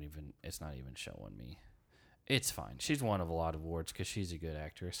 it's not even showing me. It's fine. She's won a lot of awards because she's a good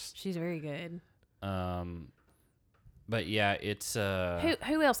actress. She's very good. But yeah, it's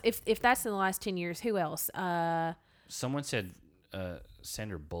who else? If that's in the last 10 years, who else? Someone said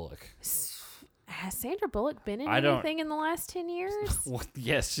Sandra Bullock. Has Sandra Bullock been in anything in the last 10 years? Well,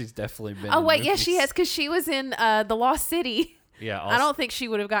 yes, she's definitely been. Oh wait, yes, she has because she was in The Lost City. Yeah, I don't think she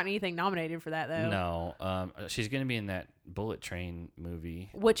would have gotten anything nominated for that though. No, she's going to be in that Bullet Train movie,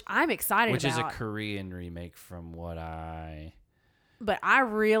 which I'm excited about. Which is a Korean remake, from what I. But I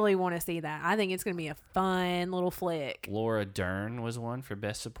really want to see that. I think it's going to be a fun little flick. Laura Dern was one for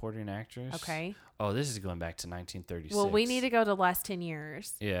Best Supporting Actress. Okay. Oh, this is going back to 1936. Well, we need to go to the last 10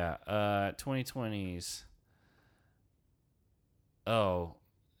 years. Yeah. 2020s. Oh,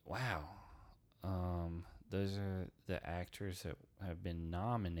 wow. Those are the actors that have been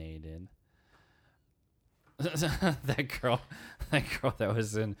nominated. that girl that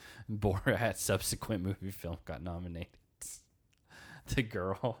was in Borat's subsequent movie film got nominated. The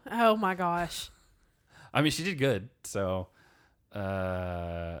girl. Oh my gosh. I mean, she did good. So,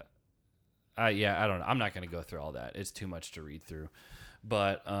 I don't know. I'm not going to go through all that. It's too much to read through.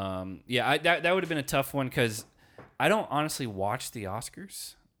 But that would have been a tough one because I don't honestly watch the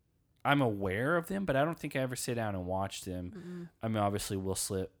Oscars. I'm aware of them, but I don't think I ever sit down and watch them. Mm-mm. I mean, obviously Will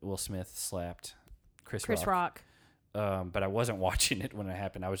Smith slapped Chris Rock. But I wasn't watching it when it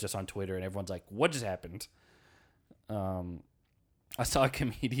happened. I was just on Twitter, and everyone's like, "What just happened?" I saw a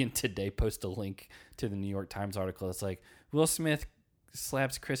comedian today post a link to the New York Times article. It's like, Will Smith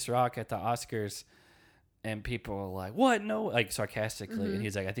slaps Chris Rock at the Oscars, and people are like, what? No, like sarcastically. Mm-hmm. And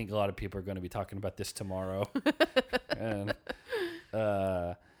he's like, I think a lot of people are going to be talking about this tomorrow. And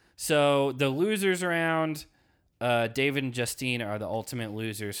so the losers round, David and Justine are the ultimate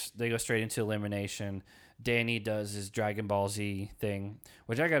losers. They go straight into elimination. Danny does his Dragon Ball Z thing,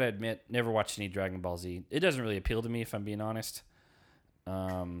 which I got to admit, never watched any Dragon Ball Z. It doesn't really appeal to me, if I'm being honest.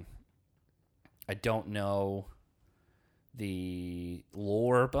 I don't know the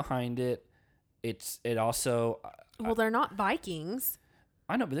lore behind it. It also... Well, they're not Vikings.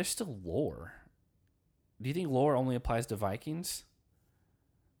 I know, but there's still lore. Do you think lore only applies to Vikings?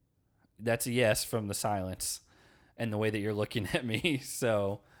 That's a yes from the silence and the way that you're looking at me.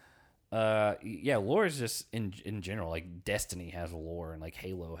 So, lore is just in general. Like Destiny has lore, and like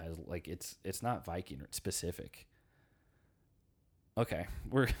Halo has it's not Viking specific. Okay,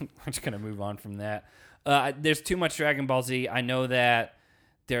 we're just gonna move on from that. There's too much Dragon Ball Z. I know that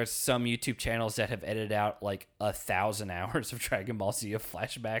there's some YouTube channels that have edited out like 1,000 hours of Dragon Ball Z of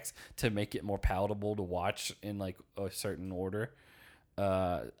flashbacks to make it more palatable to watch in like a certain order.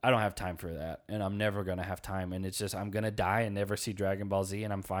 I don't have time for that, and I'm never gonna have time. And it's just I'm gonna die and never see Dragon Ball Z,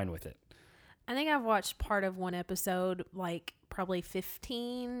 and I'm fine with it. I think I've watched part of one episode like probably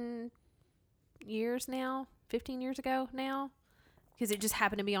 15 years ago now. Because it just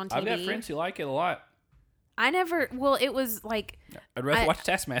happened to be on TV. I've got friends who like it a lot. It was like... I'd rather watch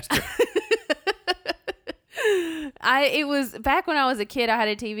Taskmaster. It was back when I was a kid, I had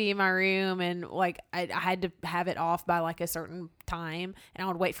a TV in my room, and like I had to have it off by like a certain time, and I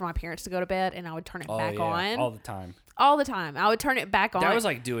would wait for my parents to go to bed, and I would turn it back on. All the time. I would turn it back on. That was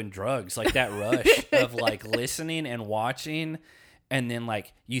like doing drugs, like that rush of like listening and watching, and then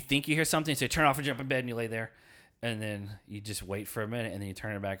like you think you hear something, so you turn off and jump in bed, and you lay there. And then you just wait for a minute, and then you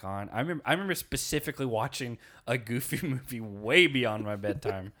turn it back on. I remember specifically watching a Goofy movie way beyond my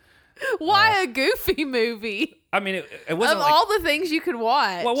bedtime. Why a Goofy movie? I mean, it wasn't of all the things you could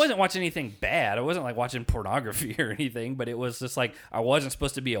watch. Well, I wasn't watching anything bad. I wasn't like watching pornography or anything, but it was just like I wasn't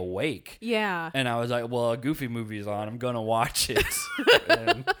supposed to be awake. Yeah. And I was like, well, a Goofy movie's on. I'm going to watch it.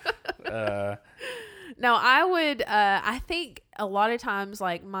 and, no, I would, I think a lot of times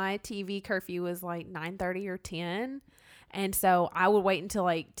like my TV curfew was like 9:30 or 10. And so I would wait until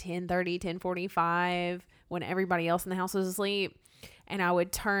like 10:30, 10:45 when everybody else in the house was asleep. And I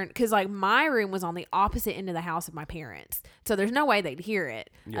would turn, because like my room was on the opposite end of the house of my parents. So there's no way they'd hear it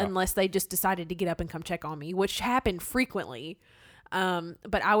unless they just decided to get up and come check on me, which happened frequently.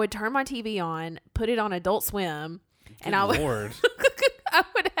 But I would turn my TV on, put it on Adult Swim, and I would, I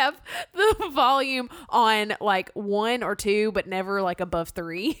would have the volume on like 1 or 2, but never like above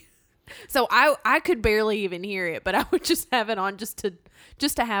 3. So I could barely even hear it, but I would just have it on just to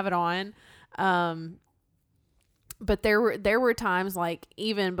have it on. But there were times like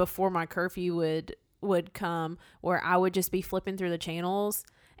even before my curfew would come where I would just be flipping through the channels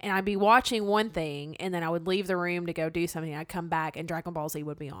and I'd be watching one thing and then I would leave the room to go do something. I'd come back and Dragon Ball Z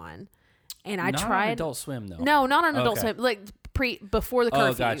would be on. And I not tried on Adult Swim though. No, not on Adult Swim. Like before the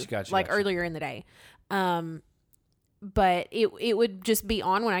curfew. Gotcha. Like earlier in the day. But it would just be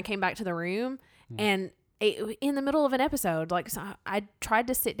on when I came back to the room and in the middle of an episode, like so I tried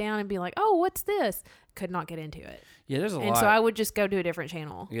to sit down and be like, "Oh, what's this?" Could not get into it. Yeah, there's a lot. And so I would just go to a different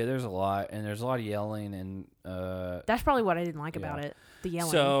channel. Yeah, there's a lot, and there's a lot of yelling, and that's probably what I didn't like about it. The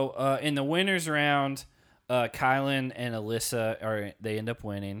yelling. So in the winners round, Kylan and Alyssa they end up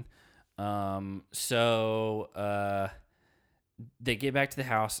winning. So they get back to the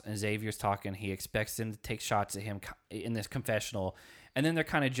house, and Xavier's talking. He expects them to take shots at him in this confessional, and then they're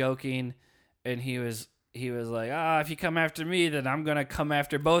kind of joking, and he was like, if you come after me, then I'm going to come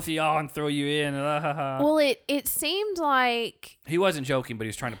after both of y'all and throw you in. Well, it seemed like... He wasn't joking, but he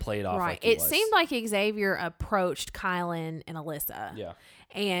was trying to play it off right. like he was. It seemed like Xavier approached Kylan and Alyssa. Yeah.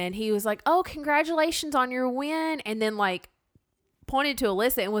 And he was like, oh, congratulations on your win. And then, like, pointed to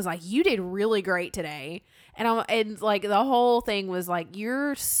Alyssa and was like, you did really great today. And like, the whole thing was like,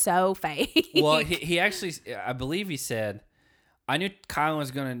 you're so fake. Well, he actually... I believe he said, I knew Kylan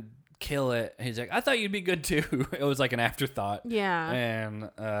was going to kill it. He's like, I thought you'd be good too. It was like an afterthought. Yeah.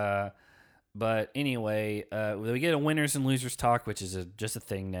 And but anyway, we get a winners and losers talk, which is just a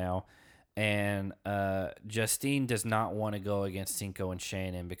thing now. And Justine does not want to go against Cinco and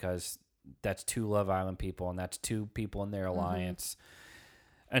Shannon because that's 2 Love Island people and that's 2 people in their alliance.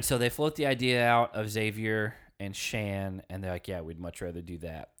 And so they float the idea out of Xavier and Shan, and they're like, yeah, we'd much rather do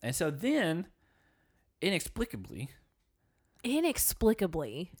that. And so then inexplicably,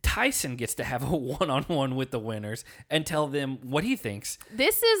 Tyson gets to have a one-on-one with the winners and tell them what he thinks.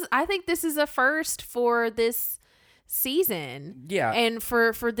 I think this is a first for this season. Yeah. And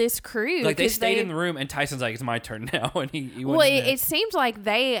for this crew. Like they stayed in the room and Tyson's like, it's my turn now. And he well, it seems like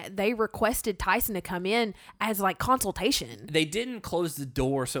they requested Tyson to come in as like consultation. They didn't close the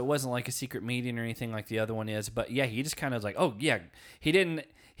door, so it wasn't like a secret meeting or anything like the other one is. But yeah, he just kind of was like, oh yeah.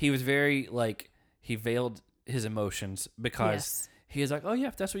 He was very like, he veiled his emotions because he was like, oh yeah,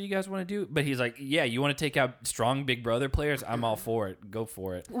 if that's what you guys want to do. But he's like, yeah, you want to take out strong Big Brother players? I'm all for it. Go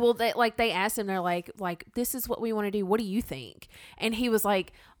for it. Well, they asked him, they're like, this is what we want to do. What do you think? And he was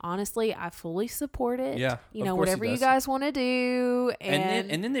like, honestly, I fully support it. Yeah. You know, whatever you guys want to do.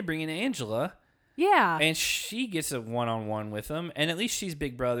 And then they bring in Angela. Yeah. And she gets a one-on-one with him. And at least she's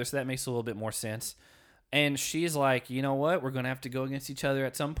Big Brother, so that makes a little bit more sense. And she's like, you know what? We're going to have to go against each other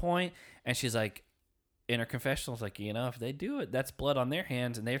at some point. And she's like, in her confessional, like, if they do it, that's blood on their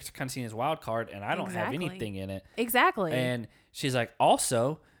hands, and they're kind of seen as wild card, and I don't have anything in it. Exactly. And she's like,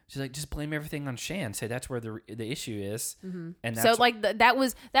 just blame everything on Shan. Say that's where the issue is. Mm-hmm. And so like that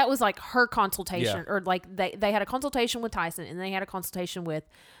was like her consultation, or like they had a consultation with Tyson, and they had a consultation with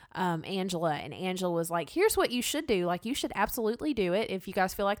Angela, and Angela was like, here's what you should do. Like, you should absolutely do it if you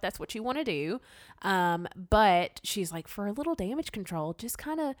guys feel like that's what you want to do. But she's like, for a little damage control, just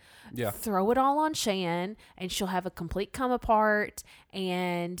kind of throw it all on Shan, and she'll have a complete come apart.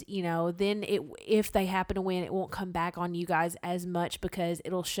 And, then if they happen to win, it won't come back on you guys as much because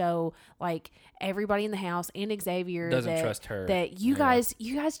it'll show like everybody in the house and Xavier doesn't trust her, that you guys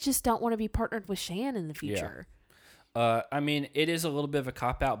just don't want to be partnered with Shan in the future. Yeah. I mean, it is a little bit of a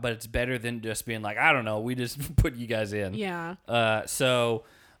cop-out, but it's better than just being like, I don't know, we just put you guys in. Yeah. So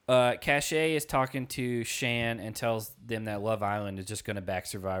Cachet is talking to Shan and tells them that Love Island is just going to back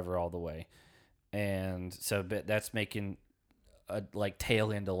Survivor all the way. And so that's making a like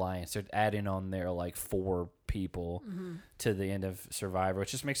tail-end alliance. They're adding on their like 4 people to the end of Survivor,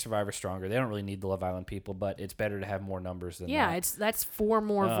 which just makes Survivor stronger. They don't really need the Love Island people, but it's better to have more numbers than that. That's 4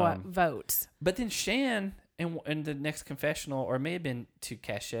 more votes. But then Shan, in the next confessional, or it may have been to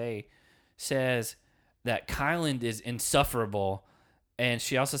Cachet, says that Kyland is insufferable, and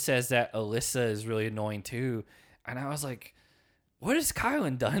she also says that Alyssa is really annoying too. And I was like, what has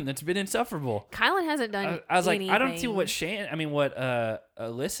Kyland done that's been insufferable? Kyland hasn't done I was anything. like, I don't see what what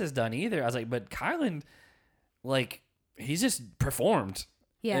Alyssa's done either. I was like, but Kyland, like, he's just performed.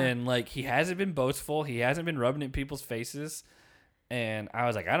 Yeah. And, like, he hasn't been boastful. He hasn't been rubbing it in people's faces. And I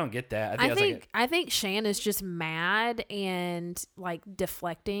was like, I don't get that. I think Shan is just mad and, like,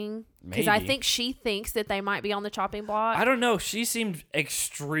 deflecting. Because I think she thinks that they might be on the chopping block. I don't know. She seemed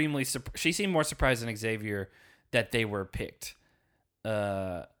she seemed more surprised than Xavier that they were picked.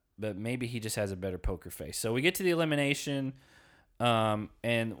 But maybe he just has a better poker face. So we get to the elimination, and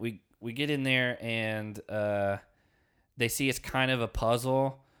we get in there, and they see it's kind of a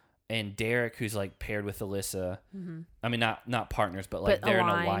puzzle. And Derek, who's like paired with Alyssa, I mean not partners, but like they're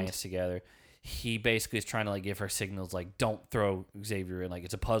aligned. In an alliance together. He basically is trying to like give her signals like, don't throw Xavier in. Like,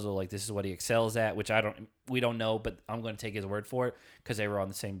 it's a puzzle. Like, this is what he excels at, which we don't know, but I'm going to take his word for it because they were on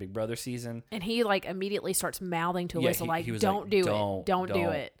the same Big Brother season. And he like immediately starts mouthing to Alyssa, he was don't do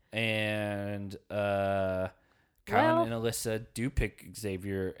it. And Kyland and Alyssa do pick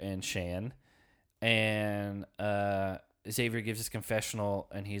Xavier and Shan, and Xavier gives his confessional,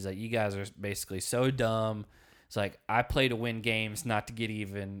 and he's like, you guys are basically so dumb. It's like, I play to win games, not to get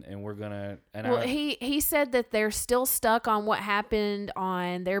even, and we're gonna. And he said that they're still stuck on what happened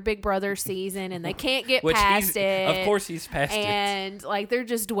on their Big Brother season, and they can't get past it. Of course, he's past it. And like they're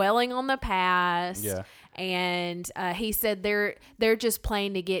just dwelling on the past. Yeah. And he said they're just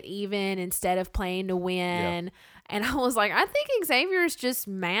playing to get even instead of playing to win. Yeah. And I was like, I think Xavier's just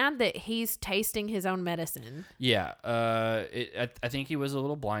mad that he's tasting his own medicine. Yeah. I think he was a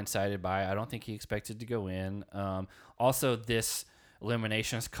little blindsided by it. I don't think he expected to go in. Also, this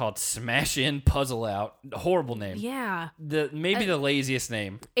elimination is called Smash In Puzzle Out. Horrible name. Yeah. Maybe the laziest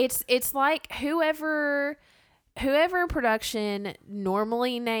name. It's like whoever in production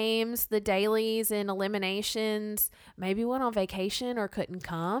normally names the dailies and eliminations maybe went on vacation or couldn't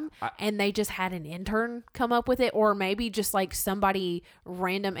come, and they just had an intern come up with it, or maybe just like somebody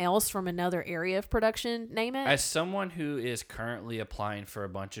random else from another area of production name it. As someone who is currently applying for a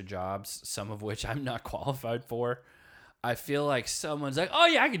bunch of jobs, some of which I'm not qualified for, I feel like someone's like, oh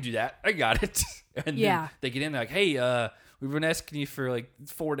yeah, I can do that. I got it. And then they get in, they're like, hey, we've been asking you for like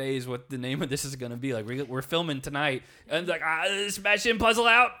 4 days what the name of this is going to be. Like, we're filming tonight. And like, Smash In Puzzle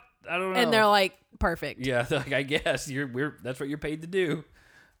Out. I don't know. And they're like, perfect. Yeah, like, I guess that's what you're paid to do.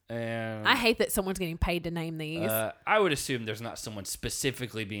 And I hate that someone's getting paid to name these. I would assume there's not someone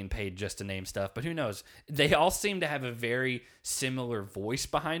specifically being paid just to name stuff, but who knows? They all seem to have a very similar voice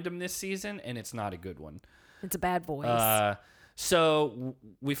behind them this season, and it's not a good one. It's a bad voice. So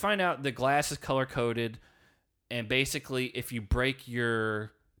we find out the glass is color-coded, and basically if you break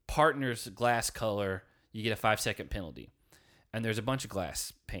your partner's glass color, you get a 5-second penalty. And there's a bunch of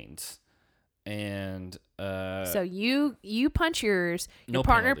glass panes. And so you punch yours, your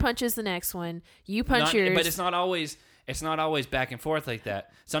partner punches the next one, you punch yours. But it's not always back and forth like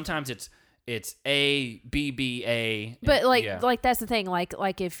that. Sometimes it's A, B, B, A. But like that's the thing. Like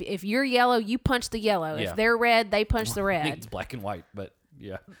if you're yellow, you punch the yellow. Yeah. If they're red, they punch the red. I think it's black and white, but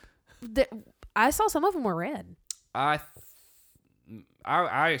yeah. I saw some of them were red. I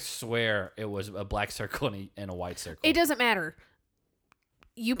swear it was a black circle and a white circle. It doesn't matter.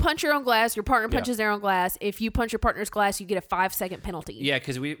 You punch your own glass, your partner punches their own glass. If you punch your partner's glass, you get a 5-second penalty. Yeah,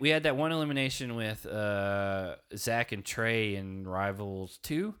 because we had that one elimination with Zach and Trey in Rivals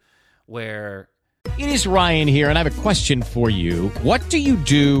 2 where... It is Ryan here, and I have a question for you. What do you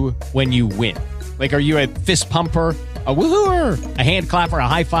do when you win? Like, are you a fist pumper, a woohooer, a hand clapper, a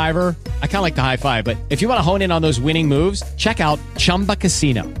high fiver? I kind of like the high five, but if you want to hone in on those winning moves, check out Chumba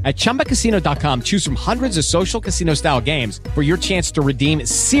Casino. At ChumbaCasino.com, choose from hundreds of social casino-style games for your chance to redeem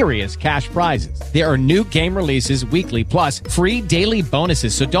serious cash prizes. There are new game releases weekly, plus free daily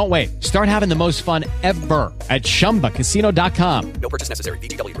bonuses, so don't wait. Start having the most fun ever at ChumbaCasino.com. No purchase necessary.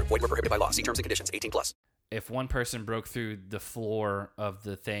 VGW. Void where prohibited by law. See terms and conditions. 18+. If one person broke through the floor of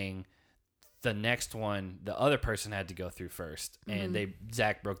the thing, the next one, the other person had to go through first, and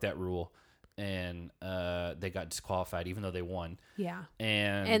Zach broke that rule, and they got disqualified even though they won. Yeah,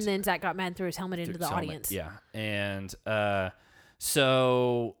 and then Zach got mad and threw his helmet into the audience. Yeah, and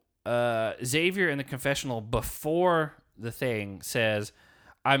so Xavier in the confessional before the thing says,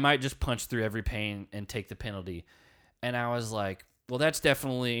 "I might just punch through every pane and take the penalty," and I was like, well, that's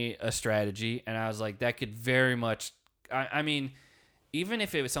definitely a strategy. And I was like, that could very much, I mean, even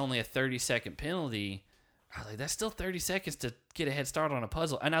if it was only a 30-second penalty, I was like, that's still 30 seconds to get a head start on a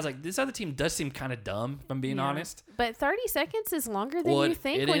puzzle. And I was like, this other team does seem kind of dumb, if I'm being honest. But 30 seconds is longer than you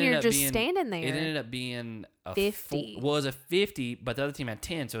think when you're just standing there. It ended up being a 50. It was a 50, but the other team had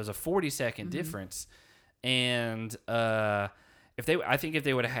 10, so it was a 40-second difference. And I think if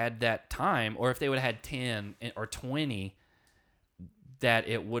they would have had that time, or if they would have had 10 or 20, that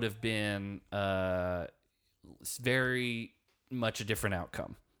it would have been very much a different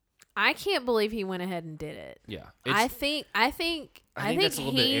outcome. I can't believe he went ahead and did it. Yeah. I think that's a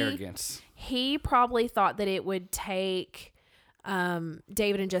little bit of arrogance. He probably thought that it would take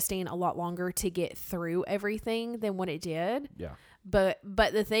David and Justine a lot longer to get through everything than what it did. Yeah. But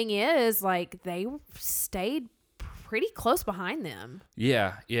the thing is, like, they stayed pretty close behind them.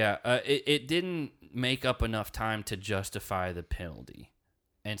 Yeah, yeah. It didn't make up enough time to justify the penalty.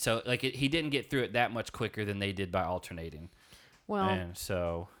 And so, like, he didn't get through it that much quicker than they did by alternating. Well, and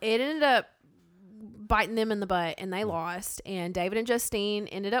so it ended up biting them in the butt, and they lost. And David and Justine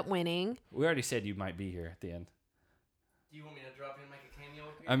ended up winning. We already said you might be here at the end. Do you want me to drop in and make a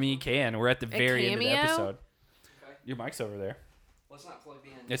cameo? I mean, you can. We're at the very end of the episode. Okay. Your mic's over there. Well, it's not plugged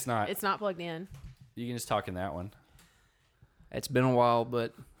in. It's not. It's not plugged in. You can just talk in that one. It's been a while,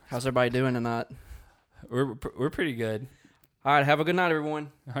 but how's everybody doing tonight? We're pretty good. All right, have a good night,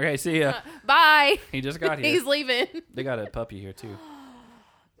 everyone. Okay, see ya. Bye. He just got here. He's leaving. They got a puppy here too.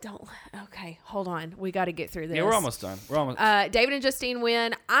 Okay, hold on. We got to get through this. Yeah, we're almost done. David and Justine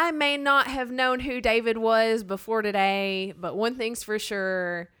win. I may not have known who David was before today, but one thing's for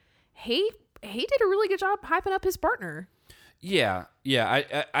sure, he did a really good job hyping up his partner. Yeah.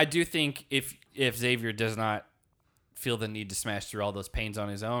 I do think if Xavier does not feel the need to smash through all those pains on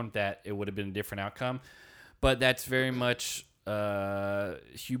his own, that it would have been a different outcome. But that's very much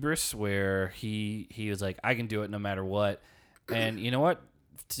hubris, where he was like, I can do it no matter what. And you know what?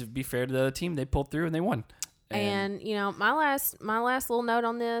 To be fair to the other team, they pulled through and they won. And you know, my last little note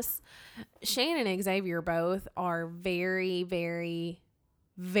on this, Shane and Xavier both are very, very,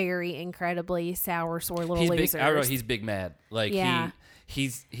 very incredibly sore little losers. I wrote he's big mad. Like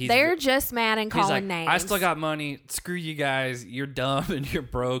he's they're just mad and calling like, names. I still got money. Screw you guys. You're dumb and you're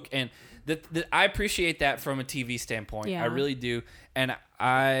broke. And I appreciate that from a TV standpoint. Yeah. I really do. And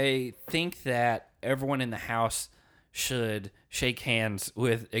I think that everyone in the house should shake hands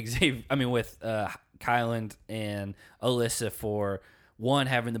with Xavier. I mean, with Kyland and Alyssa for, one,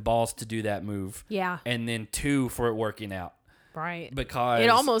 having the balls to do that move. Yeah. And then 2, for it working out. Right. Because it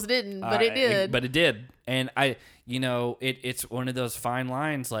almost didn't, but it did. But it did. And it's one of those fine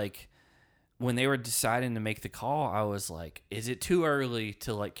lines. Like, when they were deciding to make the call, I was like, is it too early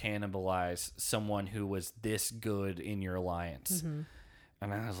to like cannibalize someone who was this good in your alliance? Mm-hmm.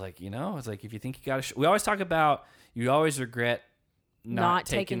 And I was like, it's like, if you think you got we always talk about, you always regret not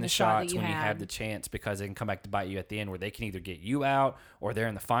taking the shots when you have the chance, because they can come back to bite you at the end, where they can either get you out or they're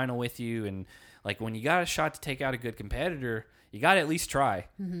in the final with you. And like, when you got a shot to take out a good competitor, you got to at least try.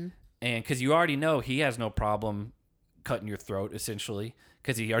 Mm-hmm. And because you already know he has no problem cutting your throat, essentially,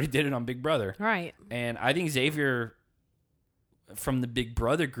 because he already did it on Big Brother. Right. And I think Xavier from the Big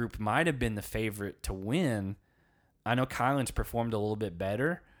Brother group might have been the favorite to win. I know Kyland's performed a little bit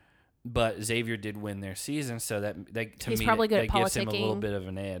better, but Xavier did win their season, so that he's probably good at gives him a little bit of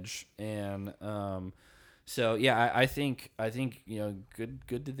an edge. And so yeah, I think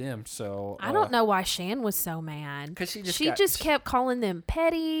good to them. So I don't know why Shan was so mad, because she just kept calling them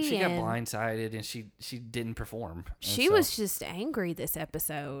petty. She got blindsided, and she didn't perform. She was just angry this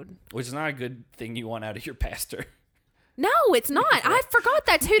episode, which is not a good thing you want out of your pastor. No, it's not. I forgot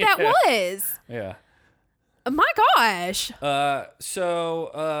that's who that was. Yeah. My gosh.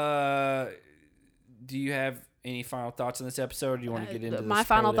 So do you have any final thoughts on this episode, or do you want to get into my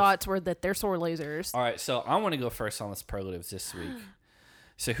final thoughts were that they're sore losers. All right, so I want to go first on the superlatives this week.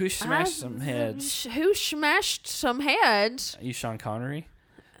 So who smashed some heads? Who smashed some heads? You, Sean Connery.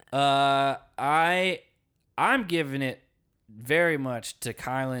 I'm giving it very much to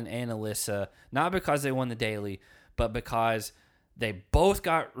Kyland and Alyssa, not because they won the daily, but because they both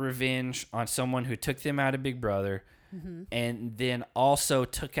got revenge on someone who took them out of Big Brother, and then also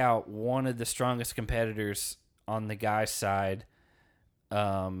took out one of the strongest competitors on the guy's side,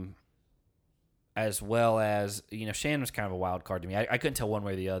 as well as, Shan was kind of a wild card to me. I couldn't tell one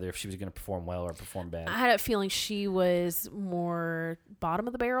way or the other if she was going to perform well or perform bad. I had a feeling she was more bottom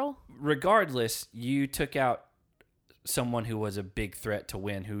of the barrel. Regardless, you took out someone who was a big threat to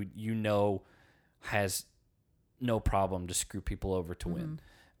win, who has no problem to screw people over to win.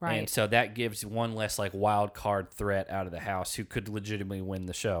 Right. And so that gives one less like wild card threat out of the house who could legitimately win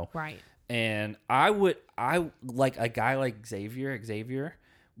the show. Right. And I like a guy like Xavier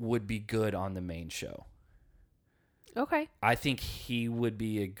would be good on the main show. Okay. I think he would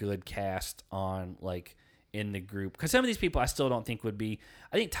be a good cast on like in the group, because some of these people I still don't think would be.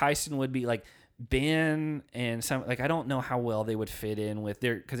 I think Tyson would be like Ben and some like I don't know how well they would fit in with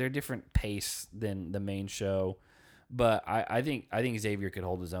because they're different pace than the main show. But I think Xavier could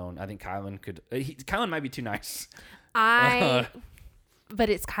hold his own. I think Kylan could. Kylan might be too nice. But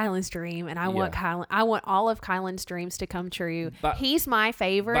it's Kylan's dream, and I want Kylan. I want all of Kylan's dreams to come true. But, he's my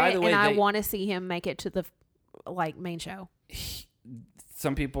favorite, and I want to see him make it to the main show.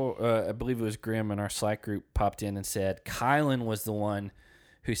 Some people, I believe it was Grim in our Slack group, popped in and said Kylan was the one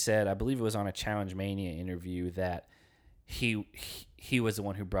who said, I believe it was on a Challenge Mania interview, that he was the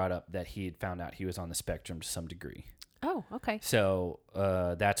one who brought up that he had found out he was on the spectrum to some degree. Oh, okay. So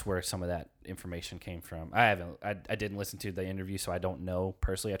that's where some of that information came from. I didn't listen to the interview, so I don't know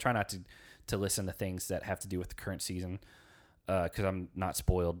personally. I try not to listen to things that have to do with the current season because I'm not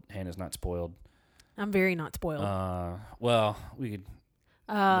spoiled. Hannah's not spoiled. I'm very not spoiled. Well, we could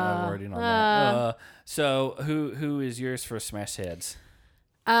wording on that. So who is yours for Smash Heads?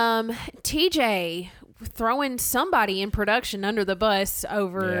 TJ throwing somebody in production under the bus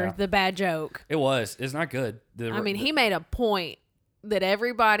over the bad joke. It's not good. He made a point that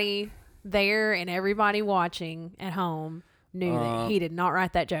everybody there and everybody watching at home knew that he did not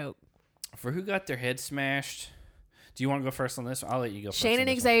write that joke. For who got their head smashed, do you want to go first on this? I'll let you go first. Shannon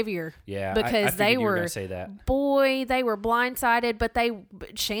and Xavier. Yeah, because they were going to say that. Boy, they were blindsided, but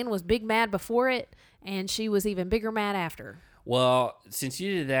Shannon was big mad before it, and she was even bigger mad after. Well, since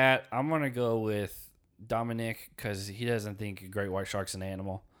you did that, I'm going to go with Dominic because he doesn't think a great white shark's an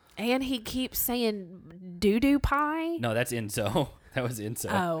animal. And he keeps saying doo-doo pie? No, that's Enzo. That was Enzo.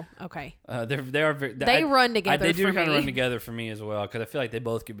 Oh, okay. They run together they do kind of run together for me as well because I feel like they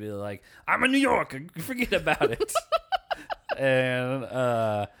both could be like, I'm a New Yorker. Forget about it. And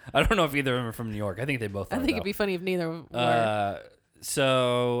I don't know if either of them are from New York. I think they both are. I think it'd be funny if neither were.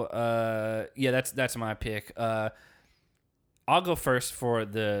 That's my pick. I'll go first for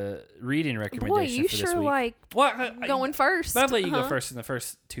the reading recommendation. Boy, you for sure this week. like going first. But I'll let you go first in the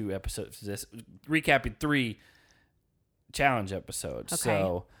first 2 episodes of this, recapping 3 challenge episodes. Okay.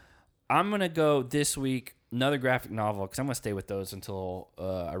 So I'm going to go this week, another graphic novel, because I'm going to stay with those until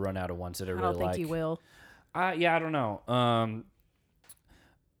I run out of ones that I really like. I don't think you will. I don't know. I'm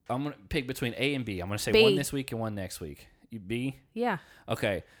going to pick between A and B. I'm going to say B. one this week and one next week. You B? Yeah.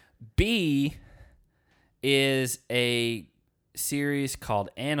 Okay. B is a series called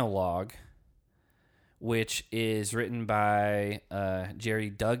Analog, which is written by Jerry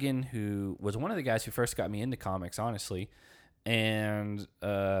Duggan, who was one of the guys who first got me into comics, honestly. And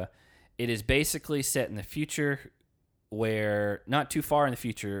it is basically set in the future, where not too far in the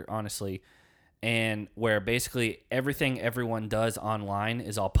future, honestly, and where basically everything everyone does online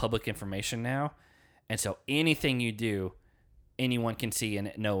is all public information now. And so anything you do, anyone can see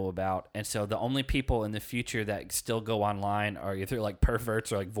and know about. And so the only people in the future that still go online are either like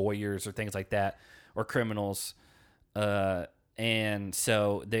perverts or like voyeurs or things like that, or criminals. And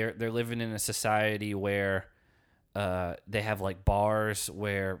so they're living in a society where they have like bars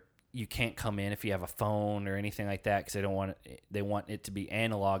where you can't come in if you have a phone or anything like that, because they want it to be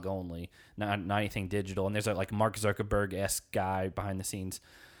analog only, not anything digital. And there's a like Mark Zuckerberg-esque guy behind the scenes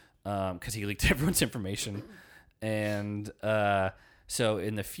because he leaked everyone's information. And so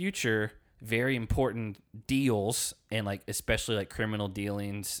in the future, very important deals and like especially like criminal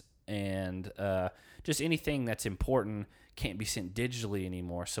dealings and just anything that's important can't be sent digitally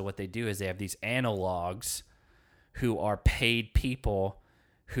anymore. So what they do is they have these analogs who are paid people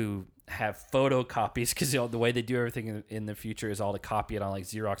who have photocopies, because the way they do everything in the future is all to copy it on like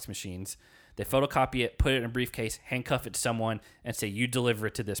Xerox machines. They photocopy it, put it in a briefcase, handcuff it to someone, and say, you deliver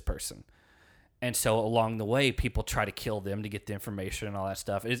it to this person. And so along the way, people try to kill them to get the information and all that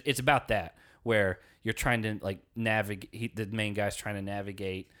stuff. It's about that, where you're trying to like navigate. The main guy's trying to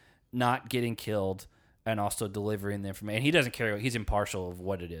navigate not getting killed and also delivering the information. He doesn't care. He's impartial of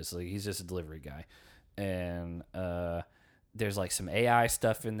what it is. Like, he's just a delivery guy. And there's like some AI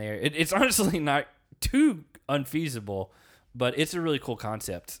stuff in there. It's honestly not too unfeasible, but it's a really cool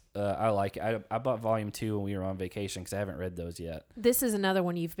concept. I like it. I bought volume 2 when we were on vacation because I haven't read those yet. This is another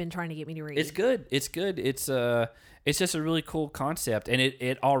one you've been trying to get me to read. It's good. It's just a really cool concept, and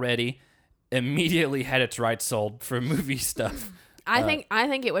it already immediately had its rights sold for movie stuff. I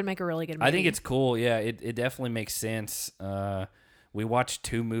think it would make a really good movie. I think it's cool. Yeah, it definitely makes sense. We watched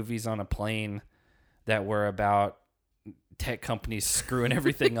 2 movies on a plane that were about tech companies screwing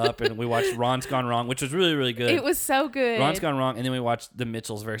everything up, and we watched Ron's Gone Wrong, which was really, really good. It was so good. Ron's Gone Wrong, and then we watched The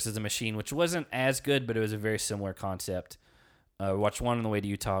Mitchells versus the Machine, which wasn't as good, but it was a very similar concept. We watched one on the way to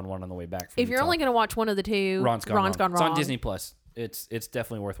Utah and one on the way back from If you're only going to watch one of the two, Ron's Gone Wrong. It's on Disney Plus. It's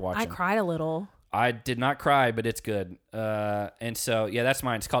definitely worth watching. I cried a little. I did not cry, but it's good. And so, yeah, that's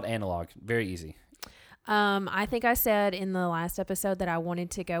mine. It's called Analog. Very easy. I think I said in the last episode that I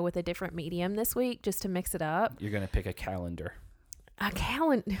wanted to go with a different medium this week just to mix it up. You're going to pick a calendar. A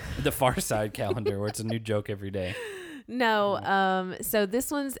calendar? The Far Side calendar, where it's a new joke every day. No. So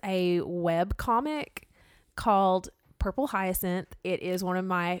this one's a web comic called Purple Hyacinth. It is one of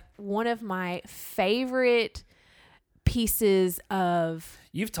my favorite pieces of...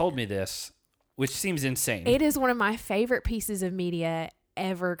 You've told me this, which seems insane. It is one of my favorite pieces of media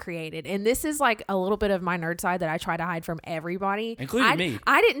ever created. And this is like a little bit of my nerd side that I try to hide from everybody. Including me.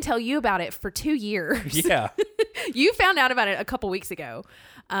 I didn't tell you about it for 2 years. Yeah. You found out about it a couple weeks ago.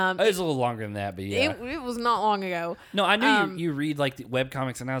 It was a little longer than that, but yeah. It was not long ago. No, I knew you read like the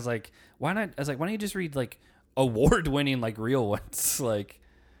webcomics, and I was like, why not? I was like, why don't you just read like award-winning like real ones? Like,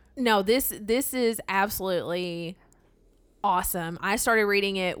 no, this is absolutely awesome. I started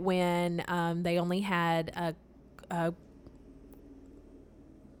reading it when they only had a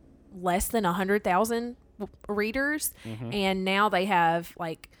less than 100,000 readers, and now they have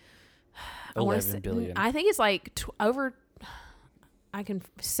like 11 billion. I think it's like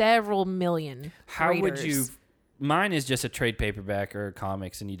several million. How readers. would you? Mine is just a trade paperback or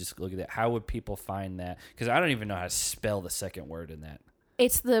comics, and you just look at that. How would people find that? Because I don't even know how to spell the second word in that.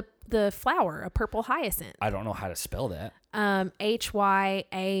 It's the flower, a purple hyacinth. I don't know how to spell that. Hyacinth.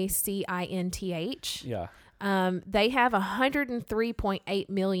 Yeah. They have 103.8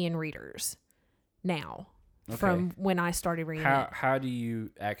 million readers now from when I started reading it. How do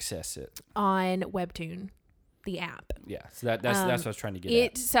you access it? On Webtoon, the app. Yeah, so that's what I was trying to get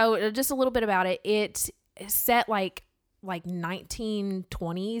at. So just a little bit about it. It's set like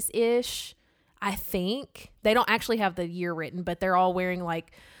 1920s ish. I think they don't actually have the year written, but they're all wearing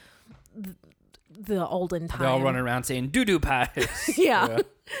like the olden time. They're all running around saying doo-doo pies. Yeah.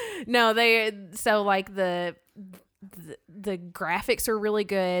 No, so like the graphics are really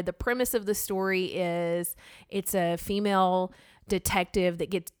good. The premise of the story is it's a female detective that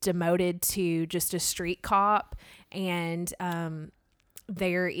gets demoted to just a street cop, and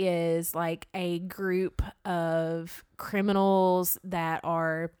there is like a group of criminals that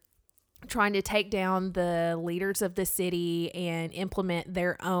are trying to take down the leaders of the city and implement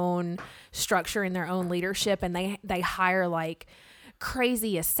their own structure and their own leadership, and they hire like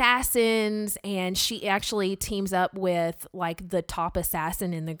crazy assassins, and she actually teams up with like the top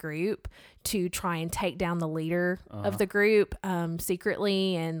assassin in the group to try and take down the leader of the group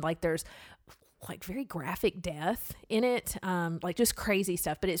secretly, and like there's like very graphic death in it, like just crazy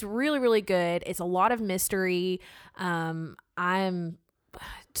stuff, but it's really, really good. It's a lot of mystery. I'm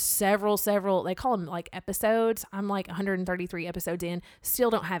several they call them like episodes. I'm like 133 episodes in, still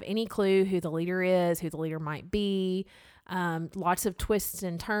don't have any clue who the leader is, who the leader might be. Lots of twists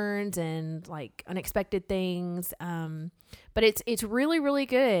and turns and like unexpected things, but it's really, really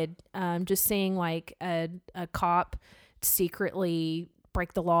good. Just seeing like a cop secretly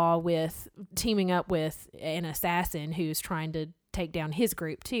break the law with teaming up with an assassin who's trying to take down his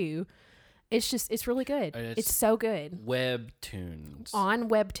group too. It's really good. It's so good. Webtoons. On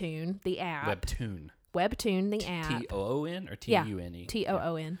Webtoon, the app. Webtoon, the app. T-O-O-N or T-U-N-E? Yeah,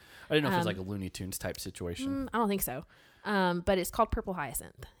 T-O-O-N. I didn't know if it was like a Looney Tunes type situation. I don't think so. But it's called Purple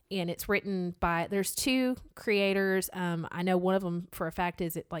Hyacinth, and it's written by, there's two creators. I know one of them for a fact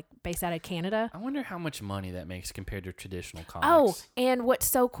is like based out of Canada. I wonder how much money that makes compared to traditional comics. Oh, and what's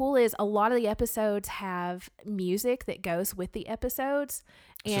so cool is a lot of the episodes have music that goes with the episodes.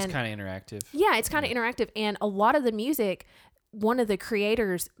 It's just kind of interactive. Yeah, it's kind of interactive. And a lot of the music, one of the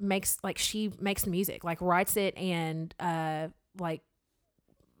creators she makes the music, like writes it and like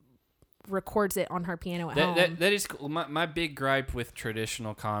records it on her piano at home. That is cool. My big gripe with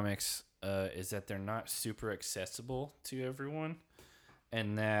traditional comics is that they're not super accessible to everyone,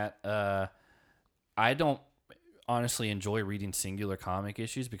 and that I don't honestly enjoy reading singular comic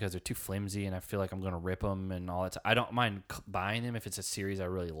issues because they're too flimsy, and I feel like I'm going to rip them and all that. I don't mind buying them if it's a series I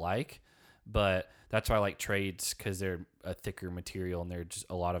really like, but that's why I like trades, because they're a thicker material and they're just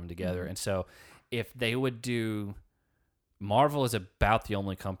a lot of them together. And so if they would do... Marvel is about the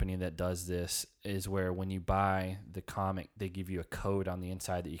only company that does this, is where when you buy the comic, they give you a code on the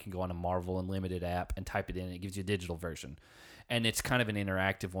inside that you can go on a Marvel Unlimited app and type it in, and it gives you a digital version. And it's kind of an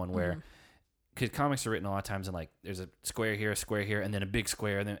interactive one where, because comics are written a lot of times in like there's a square here, and then a big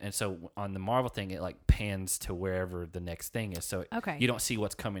square, and so on the Marvel thing it like pans to wherever the next thing is, so you don't see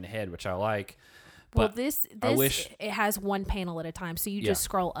what's coming ahead, which I like. But this it has one panel at a time, so you just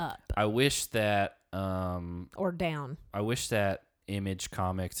scroll up. I wish that or down. I wish that Image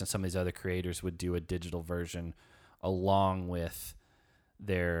Comics and some of these other creators would do a digital version along with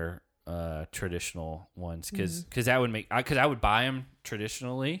their traditional ones, because that would make because I would buy them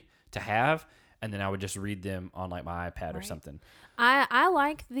traditionally to have, and then I would just read them on like my iPad or something. I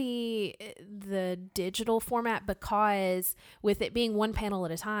like the digital format because with it being one panel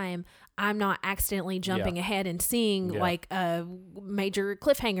at a time, I'm not accidentally jumping ahead and seeing like a major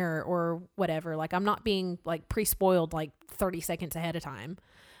cliffhanger or whatever. Like I'm not being like pre-spoiled like 30 seconds ahead of time.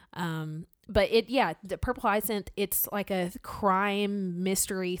 But the Purple Hyacinth, it's like a crime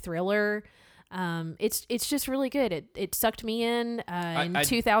mystery thriller. It's just really good. It sucked me in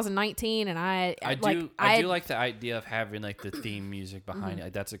 2019, and I do like the idea of having like the theme music behind it.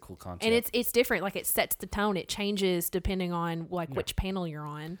 Like, that's a cool concept, and it's different. Like it sets the tone. It changes depending on like which panel you're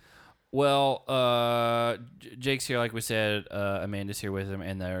on. Well, Jake's here, like we said. Amanda's here with him,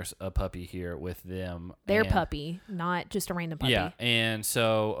 and there's a puppy here with them. Their puppy, not just a random puppy. Yeah, and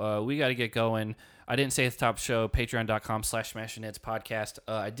so we got to get going. I didn't say at the top of the show, patreon.com/SmashingHeads podcast.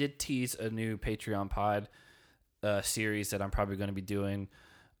 I did tease a new Patreon pod series that I'm probably going to be doing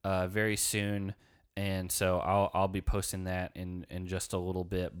very soon, and so I'll be posting that in just a little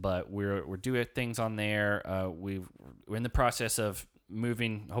bit. But we're doing things on there. We're in the process of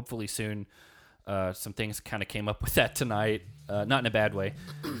moving, hopefully soon. Some things kind of came up with that tonight, not in a bad way.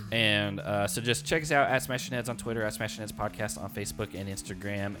 And so just check us out at Smashing Heads on Twitter, at Smashing Heads Podcast on Facebook and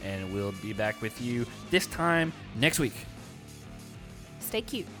Instagram, and we'll be back with you this time next week. Stay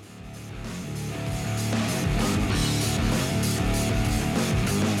cute.